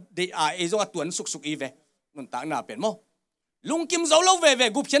เดียไอโซกับตัวสุกอีเวนุนต่างน่าเป็นมั้งลุงกิมโซเล่าเว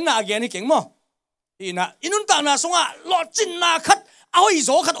กุบเชนน่าเกนี่เก่งมั้งอีน่ะอินุนต่างน่าสงะหลอดจินน่าขัดอ้อยโซ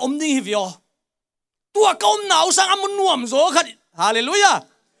ขัดอมดิ้งฮิวิโอตัวกอมหนาวสังอามุนนวมโซขัดฮาเลลูยา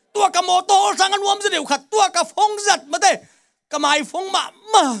ตัวกโมโตสังอนวมเสด็จขัดตัวกฟงจัดมาเต้กไม้ฟงมา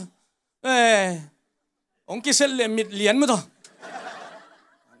องค์กิเซลมิดเลียนมั้งตัว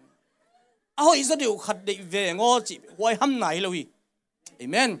เอาอีสเดียวขัดเดเวงอจิไว้ห้ำไหนเลยเอ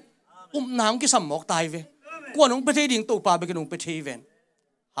เมน น้ำกิสมมอกตายเวกวนองไปเทดิ่งตัวป่าไปกันองไปเทเวน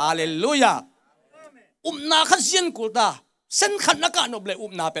ฮาเลลูยานาขัดเสียนกูตาเส้นขัดนักการนบเลย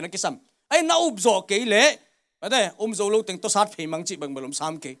นาเป็นนักกิสมไอ้นาโจเกยเล่มาได้โจลูกถึงตัวสัตว์เพมังจิบังบลมสา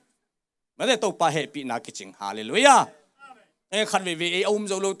มเกยมาได้ตัวป่าเฮปีนักกิจงฮาเลลูยาไอ้ขัดเวไอ้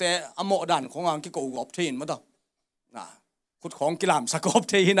โจลูกแต่อโมดันของอังกิโกกอบเทนมาต่อนะขุดของกิลามสกอบ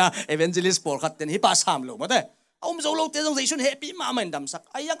เทนะเอเวนเจลิสปอร์ขัดเต็นฮิปาสามโลมาได้โจลูกแต่ต้องใส่ชุดเฮปีมาเหมือนดำสัก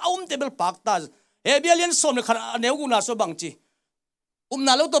ไอ้ยังเตเบิลปากตาเฮเบียเลียนสมเลยขัดเนวกูน่าสบังจีน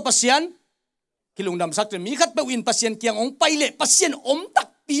าลูกตัวปัสยันกิลุงดำสักจะมีขัดไปวินปัสยันเกียงองไปเละปัสยันตัก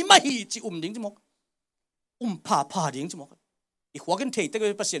ปีมาฮีจีดิ้งจิมกผ่าดิ้งจิมกอีกหัวกันเทแต่ก็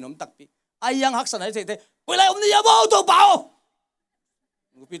ปัสยันตักปีไอ้ยังหักสนายเทเวลานี่ยาบ้าตัวเปล่า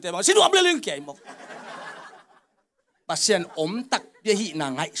กูปีเตมาสิดูอับเรื่องเกี่ยมกปัสยันตักปีฮีนา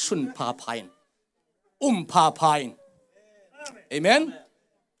งไงสุนผ่าพายผ่าพายเอเมน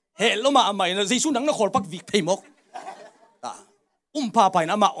เฮลมาใหม่นะสิสุนังนักขอปักวิกเพมกผ่าพาย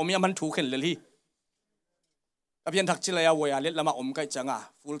นะมายามันถูกเห็นเลยกับยันทักจิเลยวัยเล็ดละมาใกล้จัง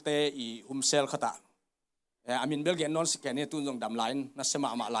ฟูลเตอีเซลขตาอามินเบลเกนนอนสแกนเนี่ยตุนจงดำไลน์นัสม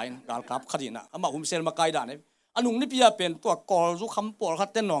าไลน์กาลครับขดินะเซลมาไกลด่านเนี่ยอันนุ่งนี่พี่เป็นตัวกอลจุคำปอลขัด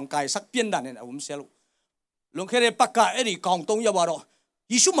เต้นหนองไก่สักเพี้ยนด่านเนี่ยเซลลงแค่เรปักกะเอริกองตรงยาวารอ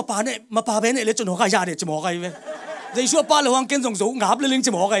ยิชุมาปาเบนเอเลจนหัวกายาเดจมอกไก่เว้ยยิชุปาเลวังเกนจงสูงงับเลยลิงจ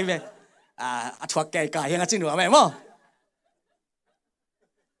มอกไก่เว้ยถั่วแก่ยังงั้นจริงหรือไม่มั้ง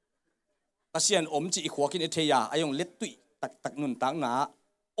ปัสยันจีอีขวกินเอเทียไอยงเล็ดตุยตักนุนตังนา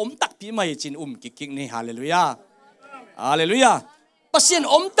ตักปีไม่จินกิกนี่ฮาเลลูยาฮาเลลูยาปัสยัน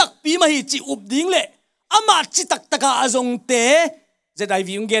ตักปีไม่จิดิ้งเละอามาจิตักกาจงเตจะได้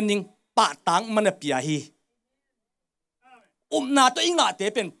วิวเกนิงปะตังมันเปียฮีนาตัวอิงาเต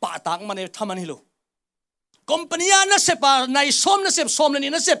เป็นปะตังมันทำมันฮิโลคอมพานีน่ะเสพในส้มน่ะเสพ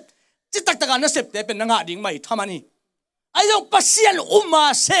นี่น่ะเสพจิตักกาน่ะเสพเตเป็นนางาดิ้งไม่ทำมันฮีไอ้ยังปัสยันมา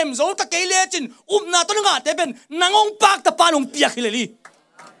เซมโซตะเกลียจินนาตัวนึงอ่ะแต่เป็นนางองปากตะปานองเปียกเลย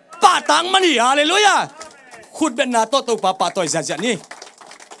ป้าตังมันนี่ฮาเลลูยาขุดเป็นนาตัวป้าตัวจัดนี่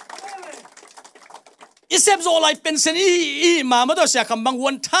อิเซมโซไลเป็นเซนีมาตัวเสียคำบางวั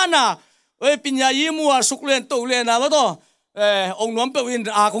นท่านาปิญญายิมัวสุกเลียนตัวเลียนนะตัวองค์น้อมเปวิน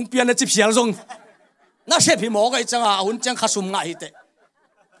คงเปลี่ยนจิบเสียงทรงน่าเสียพี่หมอไอ้จังหุ่นจังขสุมง่ายเต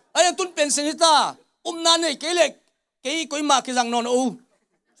ไอ้ยังตุนเป็นเซนิตานาเนี่ยเกลียเกี่ยก็มาคิดจังนอน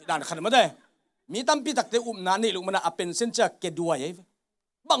ด่านขันมาได้มีตั้มปีตักเตนานี่ลูกมันเป็นเส้นจากเกดัวยัย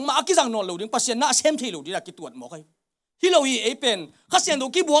บางมาคิดจังนอนลูกดิ้งปัสยันน่าเซมที่ลูกดิ้งกิตรวจหมอไงฮิโลฮีเป็นข้าเสียนลูก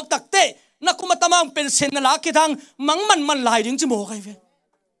กี่บวกตักเตนักกุมาตามังเป็นเส้นนั่นละคิดทางมังมันลายดิ้งจิหมอไง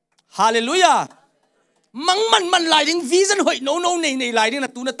ฮาเลลูยามังมันลายดิ้งวิสันหอยโนในลายดิ้งน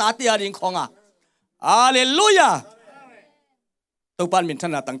ะตูน่ะตาเตียดิ้งของฮาเลลูยาตัวปานมินท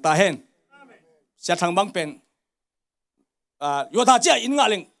นาตั้งตาเห็นเสียทางบังเป็นโยธาเจ้าอินงา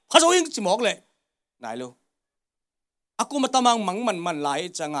ลิงพระเจ้าอิงจิมอกเลยนายลูอากูมาตามังมังมันหลาย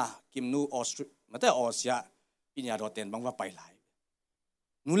จังกิมนูออสตรีมาแต่ออสเซียปิญญาโรเตนบังว่าไปหลาย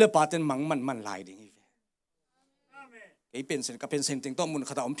นูเลปาเตนมังมันหลายดิ่งอีไอเป็นเซนกับเป็นเซนติงต้องมุน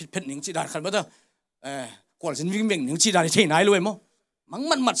ขตาอมผิดเพ็ดหนิงจีดานขันมาเถอะก่อนเซนวิ่งหนิงจีดานที่ไหนรู้ไหมมัง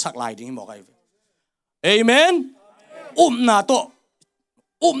มันสักหลายดิ่งบอกไอเอเมนนาโต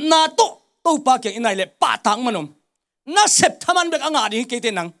ตัวปากอย่างอินไหนเลยป้าตังมันน่าเสพทำมันแบบอ่างดิ่งเกต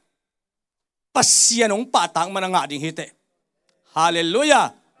นังปัสยานงป้าตังมันอ่างดิ่งเฮเตฮาเลลูยา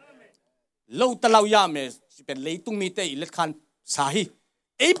เราตะเรายามเเป็นเลยตุ้งมีเตอิเล็ดคันสาฮี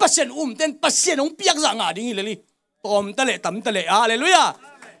ไอ้ปัสยานเต้นปัสยานงเปียกอ่างดิ่งเลยตอมตะเละตั้มตะเละฮาเลลูยา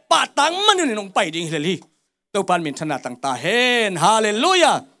ป้าตังมันนี่นงไปดิ่งเลยตัวปานมินธนาตั้งตาเห็นฮาเลลูย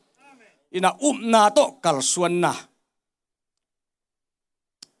าอินานาโตกัลส่วนนะ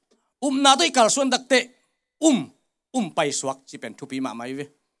นาโตกัลส่วนดักเตไปสวักที่เป็นทุปีมาไม่เว้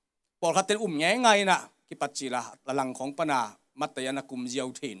พอเขาเต้นไงนะกิปัจจิละหลังของปนามัตยานักุมเจียว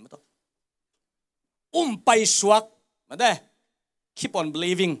เทนมาตัวไปสวักมาได้ keep on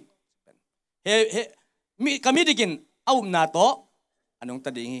believing มีคำนี้ดิกินนาโตอันนงตั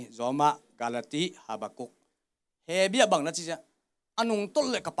ดดิ่งจอมากาลาติฮาบากุกเบียบังนะจีจ้ะอันนงต้น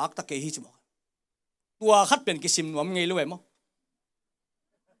เล็กกับปากตะเกียหิจมอกตัวขัดเป็นกิสิมนวมไงรู้ไหมมั้ง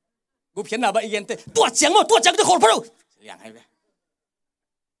กูเขียนหน้าใบเย็นเตตัวเจียงมั้งตัวเจียงจะขอพระเราอย่างไร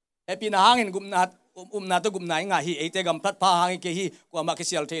เอปีนาหางเงินกุมนาตัวกุมนายง่ายฮีเอเตกัมพัดพาหางเกฮีกูมาคิดเ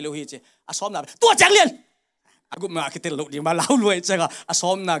สียลเทลูฮีเจอสอมนาตัวเจียงเลียนกุมนาคิดเตลุดีมาเล่ารวยเจ้าอสอ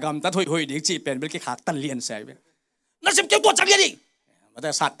มนากัมตัดหอยดีจีเป็นเบลกี้ขาดตันเลียนใส่เว้ยนั่นสิบเจ้าตัวเจียงเลียนดิมาแต่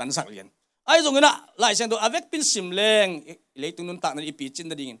สัตว์ตันสักเลียนไอ้ตรงนี้นะหลายเส้นตัวอเวกเป็นสิมเลงเลยตรงนั้นต่างนั้นอีปีจิน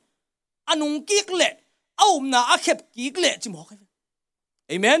นั่นดิ่งอันนุ่งกิ๊กเละนาอาเข็บกิ๊กเละจิมอก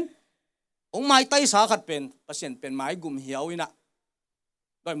เอเมน องไม้ไต้สาขัดเป็นเปอร์เซ็นต์เป็นไม้กุมเหี่ยวอีน่ะ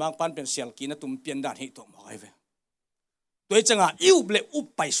โดยมากปันเป็นเสียลกินนะตุ่มเปลี่ยนด่านให้ตัวหมอไอ้เว้ยตัวจังอ่ะอิวเบลอุบ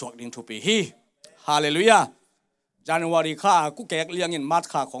ไปสวกดิ่งทุปีฮีฮาเลลูยาจันวารีข้ากูแกกเลี้ยงอินมัด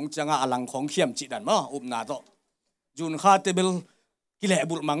ข้าของจังอ่ะอลังของเขียมจิดันมาอุบนาโตจุนข้าเตเบลกิเล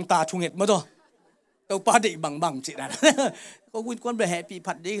บุลมังตาทุงเห็ดมาโตตัวป้าเด็กบังจิดันก็วิ่งควนไปแฮปปี้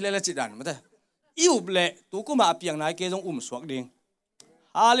พัดดีเลยละจิดันมาเตอิวเบลตัวกูมาเปียงนายเกจงสวกดิ่ง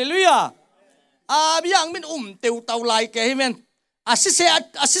ฮาเลลูยาบิยังมินเตียวเตาลายเกให้มันอา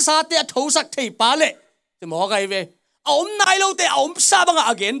ศิษาเตะทูสักที่ป้าเล่จะหมอไงเว้นายเราเตะซาบัง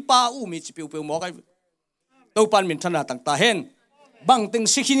อาเกนป้ามีจิเปียวหมอไงตัวปันมินธนาต่างตาเห็นบางตึง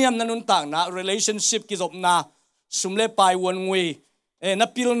สิขินียมนันนุนต่างนะ relationship กิจบนาสุมเลปายวนงวยนับ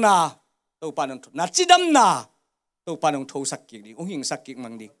พิลนาตัวปันนั้นนัดจิดำนาตัวปันนั้นทูสักกิกดีหิงสักกิกมั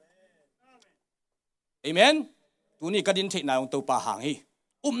งดีเอเมนตัวนี้ก็ดินเทนายองตัวป้าหางฮี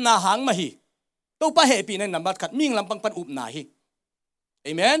นาหางมาฮีตัวป้าเฮปีนั้นนำบัดขัดมิ่งลำปังปันนาฮีเอ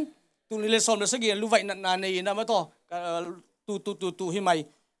เมนตุลิเลสอมเลสกีลูไวนาเนยนะมาโตตูฮิไม่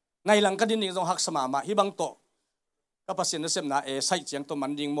ไงหลังก็ดินยังต้องหักสมามาฮิบังโตก็ภาษาเนเซมนาใส่เจียงตัวมั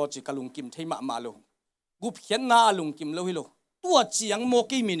นดิงโมจิกลุงกิมเทมาโลกุบเขียนนาลุงกิมโลฮิโลตัวเจียงโม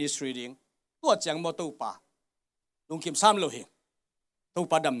กีมินิสทรีดิงตัวเจียงโมตัวป้าลุงกิมซ้ำโลหิตัว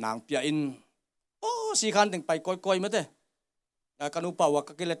ป้าดำนางเปียอินโอ้สีขันถึงไปก้อยมาเต้กันอุปาว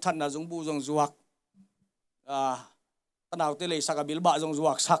ก็เกล็ดทันนะจงบูจงจวกตนาวเตเลยสักบิลบะจงจว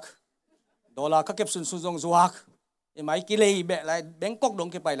กสักดอลลาร์ก็เก็บสุนจงจวกไอ้ไม้กิเลย์แบบไรแบงกอกดง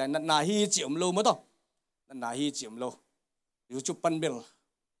เก็บไปไรนั่นนาฮีจิมโลมั้งต่อนั่นนาฮีจิมโลอยู่จุปันเบล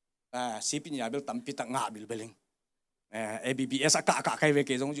ซีปิญญาเบลตั้มปิตังงาบิลเบลิงABBS อากาศใครเว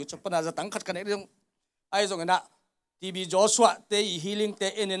กจงอยู่จุปันอาจจะตั้งขัดกันเองไอ้จงนั้นทีบีจอสวะเตอีฮีลิงเต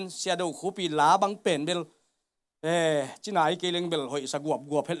เอ็นเสียดูคูปีลาบังเป็นเบลจีน่าอีเกลิงเบลหอยสักก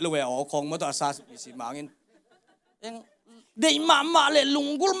วบเพชรเลวอ๋อของมาตัวอาซาสิมางินเองเดี๋ยวมาเลยลุง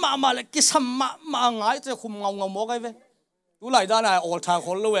กุลมาเลยกิสมาไงจะคุมเงาหมอกไอ้เว้ยดูไหลด้านไหนออลทาค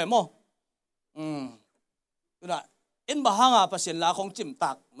นเลวมั้งดูน่ะเอ็นบ้าหางภาษาลาของจิม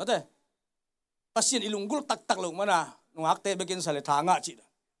ตักมาเถอะภาษาอีลุงกุลตักลงมานะนุ่งอักเตะไปกินสลัดทางอ่ะจีด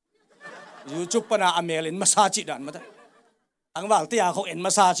ยูทูบปนะอเมรินมาซาจีดันมาเถอะตั้งว่าที่อาเขาเอ็นม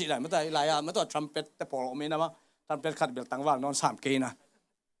าซาจีดันมาเถอะหลายอ่ะมาตัวทรัมเป็ตแต่พอไม่นะมั้งทรัมเป็ตขัดเบลตั้งว่านอน3 กีนะ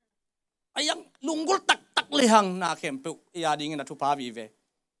ไอ้ยังลุงกุลตักเลยหังนาเข้มปุยาดิ่งนะทุพาวีเว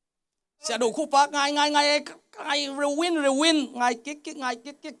เสียดูคู่ปากไงเรวินไงกิ๊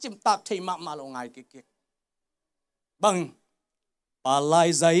กจิมตักที่มาลงไงกิ๊กบังปาลาย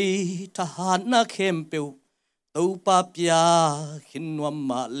ใจทหารนาเข้มปุตัวปาปยาหินวม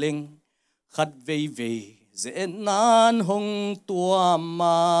มาเล็งขัดเวเจนานหงตัวม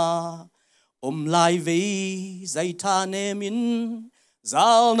าลายเวใจทาเนมิน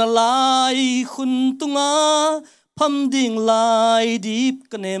zal na lai khun tunga pham ding lai deep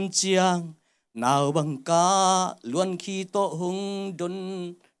kanem chiang nào bằng ca luan khi to hung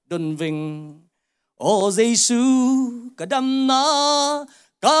don vinh o Giêsu ka dam na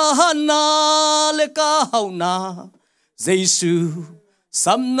ka hana le ka hau na Giêsu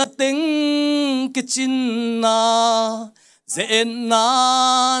sam na ting ke chin na zen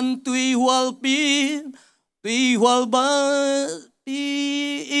nan tui hual ba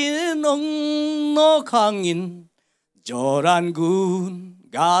in ông nó khang in joran gun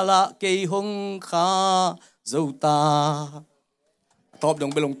gala cây hong kha dâu ta top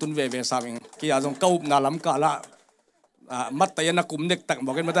dong belong tun ve sa mình kia dong câu na lam cả la mắt tay na kum nek tak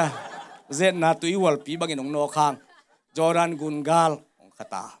moken mata zen na tui wal pi bangin ông nó khang joran gun gal ông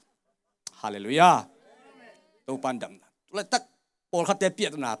khata hallelujah to pandam la tak por khate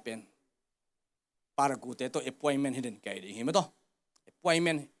piat na pen para ku te to appointment hidden kai ding hi ma to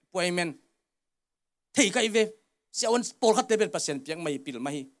appointment thei kai ve siawan pol khat tebel pasien piang mai pil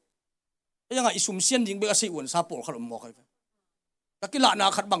mai yang isum sian ding be asi un sa pol khat mo kai takila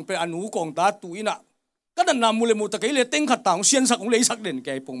na khat bang pe anu kong ta tuina kadan na mule mu ta kai le teng khat taung sian sak ong le sak den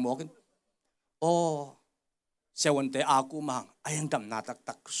kai pung mo kin siawan te aku mang ayang dam na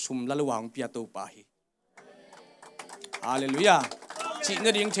tak sum lalawang pia to pa hi hallelujah chi na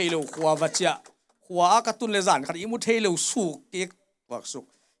ding thei lo khwa wachia khwa ka tun le zan khat imu thei lo su ke wak suk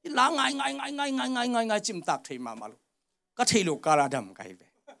la ngai chim tak thei ma malu ka thei lo kara dam kai ve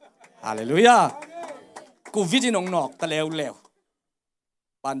hallelujah covid inong nok ta lew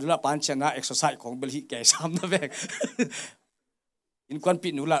pan dula pan chana exercise khong bel hi ke sam na ve in kwan pi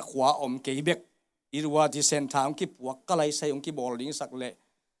nu la khwa om ke bek irwa di sen thang ki puak ka lai sai ong ki bol ding sak le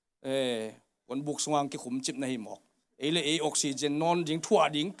kon buk swang ki khum chip na hi mok ele oxygen non ding thua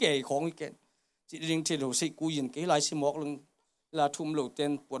ding ke khong ke chi ding thi lo sei ku yin ke lai si mok lung là thum lâu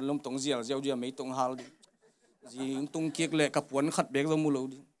tên buồn lông tông dial gieo dia mấy tông hal đi gì tông kiệt lệ cả buồn khát bẹt giống mù lâu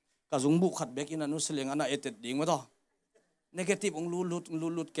đi cả dùng bu khát bẹt ina nó sẽ lên anh etet đi mà to negative ông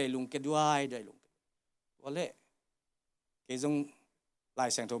lút cái lùng cái đuôi đây lùng vậy lệ cái giống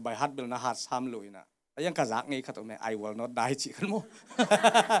lại sang thôi bài hát bên na hát sam lùi naยังกระซักไงครับตรงนี้ I will not die จิกันมั้ง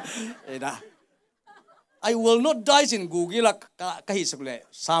เอ็ดะ I will not die จินกูกิละก็ฮิสักเลย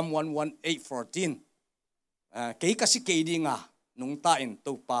Psalm 118:14เกี่ยกับสิ่งเกี่ยดิ้งอ่ะนุ่งตาอิน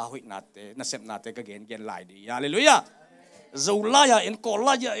ตัวป้าหุ่ยนัดเตนัเสพนัดเตก็เกินเกินไหลดีฮาเลลูยาจูลายาอินโคล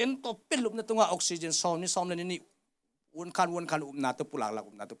ายาอินตัวเป็นลุมในตรงออกซิเจนซอมนี่นี่วนคันนัดตัวปุลากละ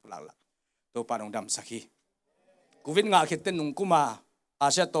ตัวป้าดงดำสักทีกูวินงาคิดเต้นนุ่งกูมาอา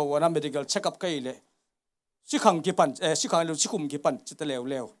เซียตัววันนั้น medical check up กันเลยสิขังกี่ปันสิขังเราสิคุมกี่ปันจะเร็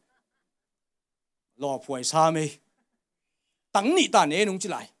วรอป่วยซาไม่ตั้งนี่ตาเนนุ่งจี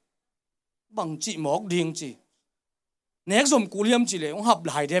ไหลบังจีหมอกดิ่งจีเน็กสมกุลียมจีเลยองหับไห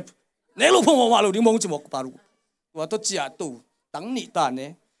ลเด็บเน็กลูกพ่อมาเราดิ่งมองจีหมอกปารุว่าตัวจีอาตูตั้งนี่ตาเน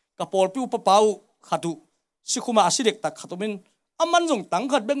กับปอลปิวปะเปาขัดูสิคุมาสิเด็กตักขัดมันอามันส่งตั้ง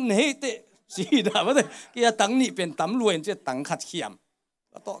ขัดเบงเนเตสีดาว่าเด็กกี่ตั้งนี่เป็นตั้มรวยจะตั้งขัดเขียม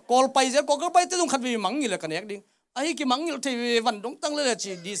ต่อกอลไปเสียกอลไปจะต้องขัดวิมังงี้เลยกันเอกดิ้งไอ้กี่มังงี้ที่วันดงตั้งเลย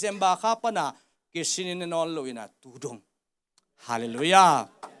จีดิเซมบาข้าปนากิสินินนอลลุยนะตูดงฮาเลลูยา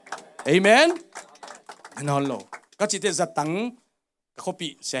เอเมนนอลลุก็จิตจะตั้งเขาปี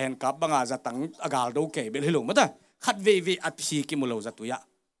เสียเห็นกับบังอาจะตั้งอากาศดูเก๋เบลฮิลุมั้งแต่ขัดเวอัดพีกิมุลจะตุยะ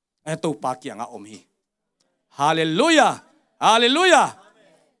ไอ้ตัวปากียงอ่ะอมฮีฮาเลลูยา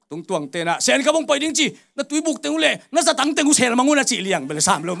ตรงตวงเตนะเสียนกับงไปดิ้งจีนั่นตุยบุกเต็งเลยนั่นจะตั้งเต็งกูเสียมังงูน่ะจีเลี้ยงเบลส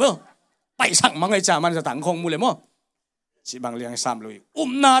ามเลยมั้งไปสั่งมังไงจ่ามันจะตั้งคงมูเลยมั้งจีบังเลี้ยงสามเลย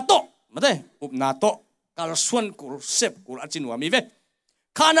นาโตมาได้นาโตกาลส่วนกูเซฟกูอาจินวามีเว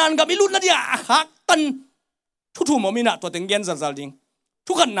ขานานกับมิลุนนั่นเดียหักตันทุกๆมมีน่ะตัวเต็งเย็นจัลดิ้ง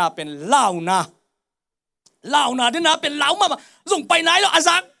ทุกขันน่ะเป็นลาวนาเดี๋ยวน่ะเป็นลาวมาส่งไปไหนแล้วอา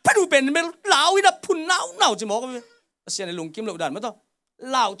ซักไปดูเป็นลาวอีน่ะพุ่นลาวจีหมอกันเสียในลุงกิมเหล่าด่านมั้งต่อ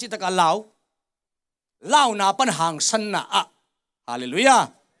ลาวจิตกาลาวนาปัญหาสันนะอะฮาเลลูยา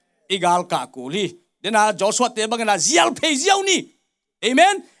อีกาลกากูลีเดน่าจอสวดเตบังน่ะเจียลเพย์เจียวนี่เอเม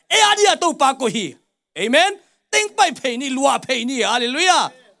นเออาดียตัวปากกูฮีเอเมนเต็งไปเพย์นี่ลัวเพย์นี่ฮาเลลูยา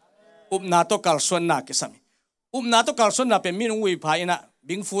นาโตกัลส่วนนาเกสามีนาโตกัลส่วนนาเป็นมินงวิพายนะ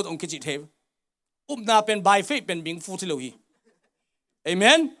บิงฟูดองคิจิเทวนาเป็นบายเฟเป็นบิงฟูดที่เราฮีเอเม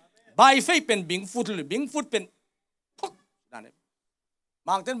นบายเฟเป็นบิงฟูดที่บิงฟูดเป็นนั่นเองบ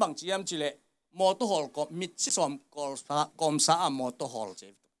างเต้นบางจีเอ็มจีเล่มอเตอร์ฮอลก็มิดซิสอมกอมซามอเตอร์ฮอลเจ็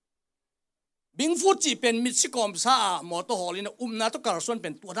บบิงฟูดจีเป็นมิดซิกอมซามอเตอร์ฮอลนี่นะนาโตกัลส่วนเป็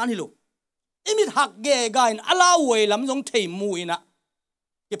นตัวด้านฮิโลอิมิดหักเกย์กันอาลาเวลำจงเทมูอินะ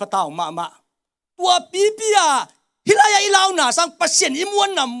ที่ปะตาวมาตัวปีอะฮิลายาอิลาวน่ะสังปัสเซียนอิมว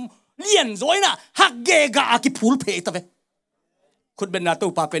นน่ะเลียนโอยน่ะหักเกย์กะอากิพูลเพย์ตะเวคุณเป็นนาตัว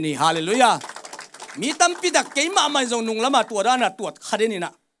ปาเป็นนี่ฮาเลลูยามีตั้มปีดักเกย์มาจงนุ่งละมาตัวด้านน่ะตัวขัดนี่น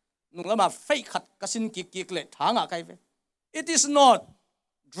ะนุ่งละมาไฟขัดกระสินกิกเลยทางอะใครเว It is not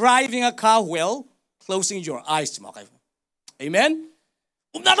driving a car well closing your eyes มาใคร Amen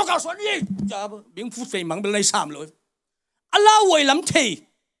นาตัวกาส่วนนี้จะบิงฟูดเฟมังเป็นในสามเลยอาลาเวลำเท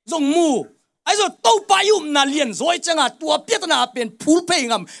จงมูไอ้ส่วนตัวไปยุ่มน่ะเลียนซอยจังอ่ะตัวเปียตน่ะเป็นพูลเพย์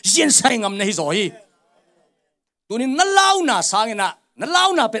งามเย็นใส่งามในซอยตัวนี้นั่นเล่าน่ะสางน่ะนั่นเล่า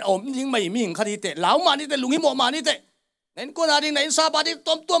น่ะเป็นอมยิงไม่มีคดีเตะเล่ามานี่เตะลุงหิมอมานี่เตะเน้นคนอะไรเน้นซาบาดิ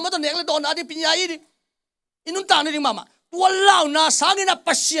ตัวมาตัวเน็กเลยตัวน่ะที่ปิญญาอีดิอินุนตานี่ดิมาตัวเล่าน่ะสางน่ะ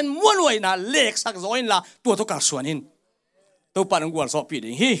ปัสเซียนม้วนไว้น่ะเล็กสักซอยน่ะตัวตัวกัลส่วนนี้ตัวปานงวลสอบปี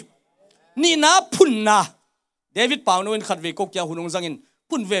ดิฮีนี่น่ะพุ่นน่ะเดวิดเปาโนนขัดเวกกยาหุ่นงจังอิน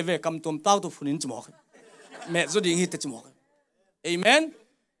พุ่นเวกำตัวเต้าตัวฝุ่นินจมอกแม่จุดยิงฮิตจมอกเอเมน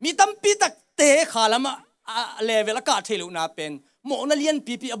มีตั้มปีตักเตะขาละมาเลเวลกาเทลุนาเป็นหมอนาเลียน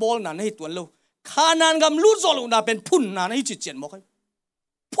ปีบอลนั่นให้ตัวเราขานานกำลูดโซลุนาเป็นพุ่นนาให้จิตเจนมอก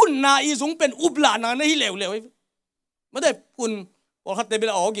พุ่นนาอีสงเป็นอุบลานาให้เลวไม่ได้พุ่นพอขัดเตะเบ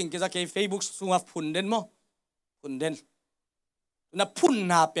ลออกกิ่งกิจการเฟซบุ๊กสุนัขพุ่นเด่นมั้งพุ่นเด่นน่ะพุ่น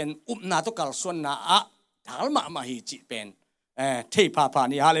นาเป็นอุบนาตุกัลส่วนนาอะถาลมาฮิจิเป็นเทพาพา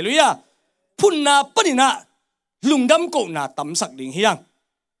นี่ฮาเลลูยาพุ่นนาปนินะลุงดำโกนาตำสักดิ่งเฮียง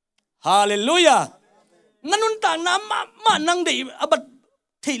ฮาเลลูยานั่นนุ่นต่างน้ำมานั่งได้บัด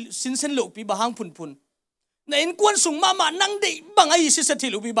ที่สินเซนโลปีบะฮังพุ่นในอินกวนสุงมานั่งได้บังไอสิเซติ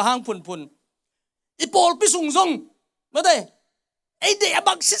โลปีบะฮังพุ่นอีปอลปีสุงซงมาได้ไอเดีย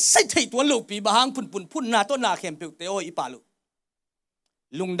บักสิใส่ที่ตัวโลปีบะฮังพุ่นนาตัวนาเข้มเปียวเตโออีปาลุ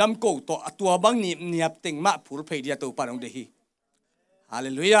ลุงดำโกตัวบังเนียบติงมาผูลเพยเดียตัวปานองเดฮีฮาเล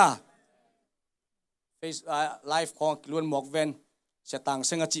ลูยา face live ของล้วนหมอกเวนเสตังเ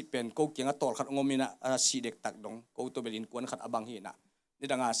ซงจิเป็นกูเกียงตอลขัดงมินะสีเด็กตักดงกูตัวเบลินกวนขัดอบางฮีนะนี่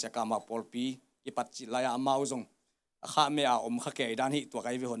ดังอาเสกามาปอลปีอีปัจจิลายามาอุซงข้าไม่เอาข้าเกยด้านฮีตัวไก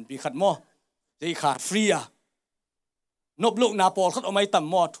วิหนปีขัดหม้อจะขาดฟรีอะนบลูกนาปอลขัดเอาไม่ต่ำ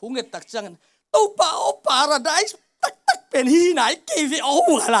หม้อทุ่งเงตักจังตู้ป่าโอปาราไดส์ตักเป็นฮีไหนเกวิโอ้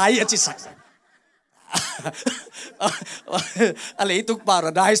อะไรอะจิสักอะไรตุกปาร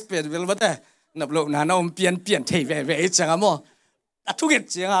าไดส์เป็นเวลาแต่นับโลกนั้นเราเปลี่ยนเทเวจังอะมั้งทุกอย่าง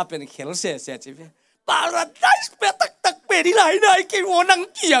จังอะเป็นเคลเซ่จีบปาราไดส์เป็นตักเป็นที่ไหนกินวัวนัง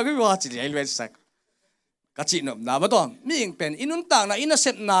เกียร์ก็ว่าจีเอลเวสักก็จีนบนะมาตัวมีอย่างเป็นอินุนต่างนะอินเซ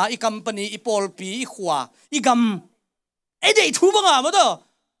ปนาอีคัมปานีอีพอลปีอีขวาอีกัมเอเดย์ทูบังอะมาตัว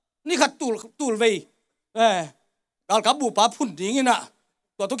นี่ขัดตูลเวกาลกับบูปาพุ่นดิ้งนะ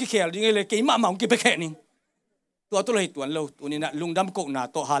ตัวตุกเขียลดิ้งเลยกี่มากินไปแค่นี้ตัวเลยตัวเราตัวนี้นะลุงดำกกนา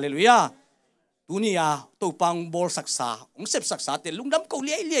ตัวฮาเลลูยาตัวนี้อ่ะตัวปังบอลศักษาองเสพศักษาแต่ลุงดำกกเ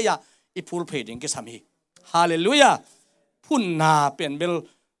ลี้ยอีพูลเพดิงก็สามีฮาเลลูยาพุ่นนาเป็นเบล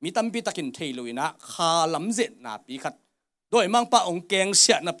มีตั้มปีตะกินเทลุยนะข้าลำเจ็ดนาปีขัดโดยมังปะองแกงเ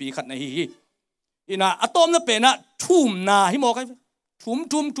สียนาปีขัดในฮีอีน่ะอะตอมน่ะเป็นน่ะทุ่มนาให้หมอกไอ้ทุ่ม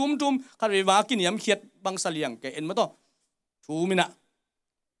ขัดไปว่ากินยำเขียดบางเสลียงแกเอ็นมาต่อทุ่มน่ะ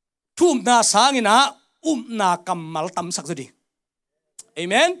ทุ่มนาสางินะนากำมัลตั้มสักทีเอ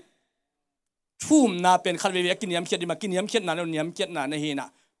เมนทุ่มนาเป็นขัดไปว่ากินยำเขียดดีมากินยำเขียดนาแล้วยำเขียดนาในฮีน่ะ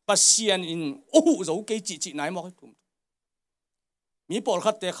ปัสเซียนอินโอ้โหจะเอาเกจิไหนหมอกไอ้ทุ่มมีปอล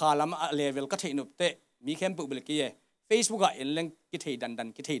ขัดเตะขาลำเลเวลก็เทนุบเตะมีแคมป์บุกเบลกี้เฟซบุ๊กเอ็นเล่งกิเทดัน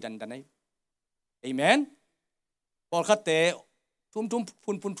กิเทดันไอ้เอเมนปอลขัดเตะทุ่ม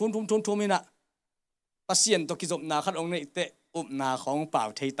พุ่นมินะปัสเซียนตัวกิจบนาขัดองในเตะอุปนาของเปล่า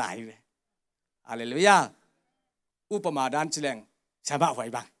เทตายเลยอะไรเลยย่าอุปมาด้านแสดงใช่บ้าไว้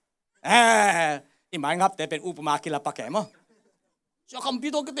บ้างอีหมายงับแต่เป็นอุปมากีฬาปากแก่มั้งจะคำพิ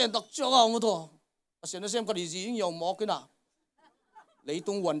โตก็เต็นตักเจ้าเอาหมดตัวปัสเซียนเซมก็ดีจริงยอมมอกกันนะเลยต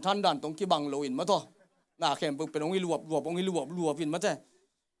รงวันท่านด่านตรงที่บังโลอินมาตัวนาแข่งเป็นองค์รวบองค์รวบอินมาเจ้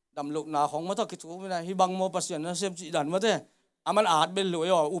ดำลูกนาของมาตัวคิดว่าไม่ได้ฮิบังโมปัสเซียนเซมจีดันมาเจ้อามันอาจเป็นรว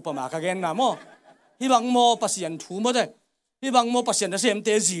ยอุปมาขแกนนะมั้งฮิบังโมปัสเซียนถูมาเจ้ฮิบังโมปัสเซียนเซมเต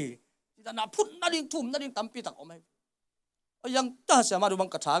จีแต่น่าพุ่นน่าดิ่งทุ่มน่าดิ่งตั้มปีตักออกมายังถ้าสามารถดูบัง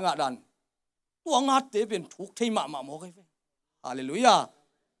กระถางดันตัวงาเตเป็นถูกเทมาโมกันไปฮาเลลูยา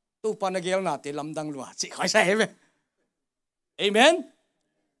ตู้ปานเกลนาเตลำดังลัวจิใครใช่ไหมเอเมน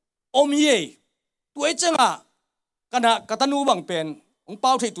อมเย่ตัวเจ้ากันนะกัตนูบังเป็นองเป้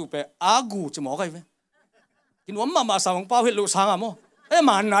าที่ตัวเป็นอากูจะหมอกันไหมกินวันมาสาวองเป้าเห็ดลูกช้างอ่ะมั้ง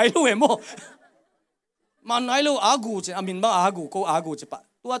มันไหนลูกเอ็มมั้งมันไหนลูกอากูจะอามินบ้าอากูก็อากูจะปะ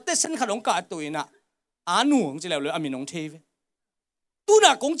ตัวเตสันขนมกาตัวน่ะอาหนูจะแล้วเลยอามินองเทวตัวน่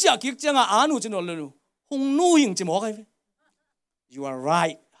ะกงเจ้าคิดจังอาหนูจะนอนเลยหงนูยิงจะหมอกันไหม You are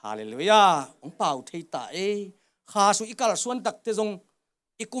right Hallelujah องเป้าเทตาข้าสุอีกาลส่วนตักเตจง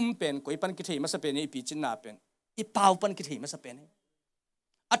อีกุมเป็นกุยปันกิเทมาสเปนอีปีจินนาเป็นอีเป้าปันกิเทมาสเปน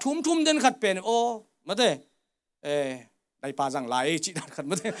อะทุ่มเดินขัดเป็นโอ้มาเต้ได้ปาจังลายจิดันขัด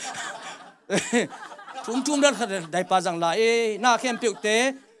มาเต้ทุ่มเดินขัดได้ปาจังลายหน้าเข้มเปียวเต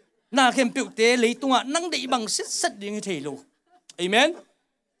เลยตัวนั่งได้บังสิดดิ่งเทลูเอเมน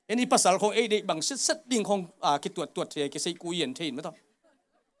อันนี้ภาษาของได้บังสิดดิ่งของคิดตัวเทกิเซกุยเย็นเทนมาต่อ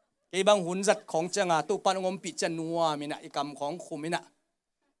ไอ้บางหุ่นจัดของจังตัวปันงมปิจันนัวมีนะไอ้กรรมของคุมินะ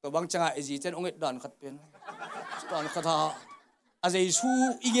ตัวบางจังไอ้จีเจนองเอ็ดดันขัดเป็นดันขัดอาศัยสู้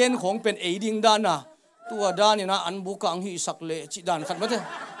อีเย็นของเป็นไอ้ดิ่งด้านน่ะตัวด้านนี่นะอันบุกังหิสักเละจิดันขัดมาเถอะ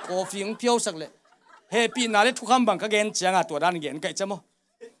โคฟิงเพียวสักเละเฮปีนาเลทุกคำบังก็เกณฑ์จังตัวด้านเกณฑ์ไก่จ้ะมั้ง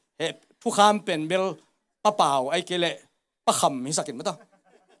เฮทุกคำเป็นเบลป้าเปล่าไอ้เกเละป้าคำหิสักเกณฑ์มาเถอะ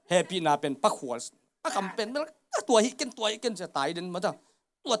เฮปีนาเป็นป้าขวดป้าคำเป็นเบลตัวหิเกณฑ์จะตายเดินมาเถอะ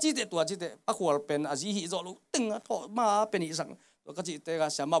ตัวจีเตป้าขวดเป็นอาจีหิจอลูตึงถอดมาเป็นอีสังตัวก็จีเตก็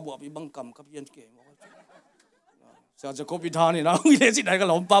สามารถบวกอีบังกำกับยันเก๋จะคบวิธานี่นะวิเลจิได้ก็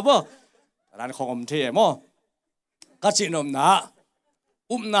หลอมปั๊บร้านของอมเทมก็จีนมนะ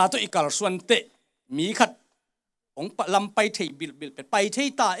นาตัวอีกาลส่วนเตมีขัดองลำไปเทบิลเป็นไปเท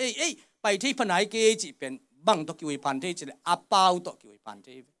ตาไปเทพนายเกจิเป็นบังตัวกิวพันเทจิเลยอาเปาตัวกิวพันเท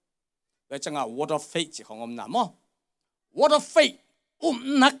แล้วจังอ่ะ word of faith ของอมนะมั้ง word of faith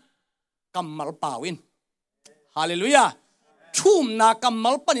นักกำมัลป่าวินฮาเลลูยาทุ่มนากำมั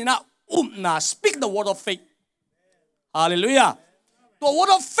ลปนินะนา speak the word of faith ฮาเลลูยาตัว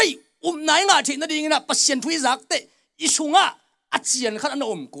word of faith นายงาที่นั่นเองนะปัสเซียนทุยจักเตอิสุงะอาเจียนขันอั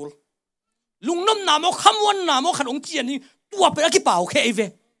นกูลุงน้ำนามคำวันนามขันองเจียนนี่ตัวเป็นอะไรเปล่าแค่เว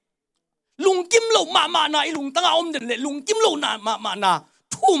ลุงกิมโลมานาลุงตั้งเอาเด่นเลยลุงกิมโลมานา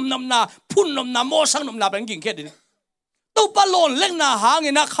ทุ่ ปุ่มนำนาพุ่นนำนาโมสังนำนาเป็นกิ่งแค่ดิตัวปลาโลนเล็กนาหาเงิ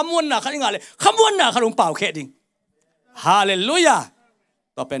นนะขมวนนาขันงานเลยขมวนนาขนมเปล่าแค่ดิฮาเลลูยา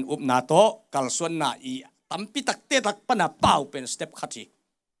ต่อเป็นอุปนาโตกัลส่วนนาอีตั้มปิตักเตตักปนาเปล่าเป็นสเต็ปขัดที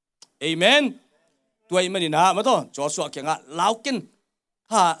เอเมนตัวอีมันนี่นะมาต่อจอสวกยังอ่ะลาวกิน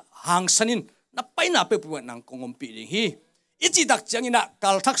ถ้าหางสนินนับไปนับไปปวดนังกงมปีดิฮีอิจิตักจังอินะกั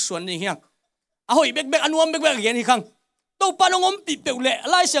ลทักส่วนนี่เฮียงahoy เบกอันวมเบกเย็นฮีคังตัวปานงมปีเปวเล่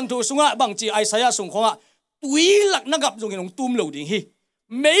ไล่เสียงถูสุงะบางจีไอสายส่งของอ่ะตุยหลักนักกับจงกินองตุ้มเหลวดิฮี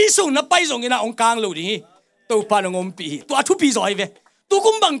ไม่ส่งนับไปจงกินองกลางเหลวดิฮีตัวปานงมปีตัวทุปีจอยเวตัว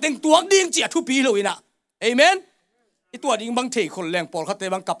กุมบังเต็งตัวดิ้งจีทุปีเหลวอินะเอเมนไอตัวดิ้งบังเทคนเลี้ยงปอลคัตเต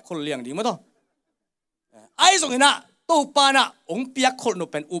บังกับคนเลี้ยงดิมาต่อไอจงกินะตัวปานะองเปียกคนน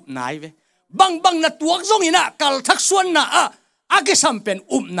เป็นอุบนายเวบังนะตัวจงกินะกัลทักส่วนนะอาเกสัมเป็น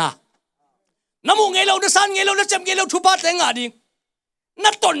อุบนาน้ำมูกเงยเราเดสันเงยเราเดจำเงยเราทุบาแตงอาดินั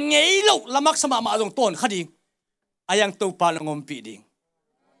ดต้นเงยเราละมักสมามาตรงต้นขดิงอายังตัวปานงมปีดิง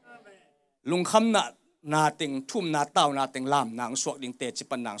ลุงคำนาติงทุ่มนาเต้านาติงลามนางสวกดิงเตจิ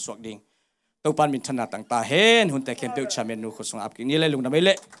ปันนางสวกดิงตัวปานมินทนาต่างตาเห็นหุ่นแต่เข้มเปียวชาเมนูขสงอับกินนี่เลยลุงทำไมเ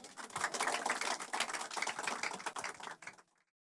ละ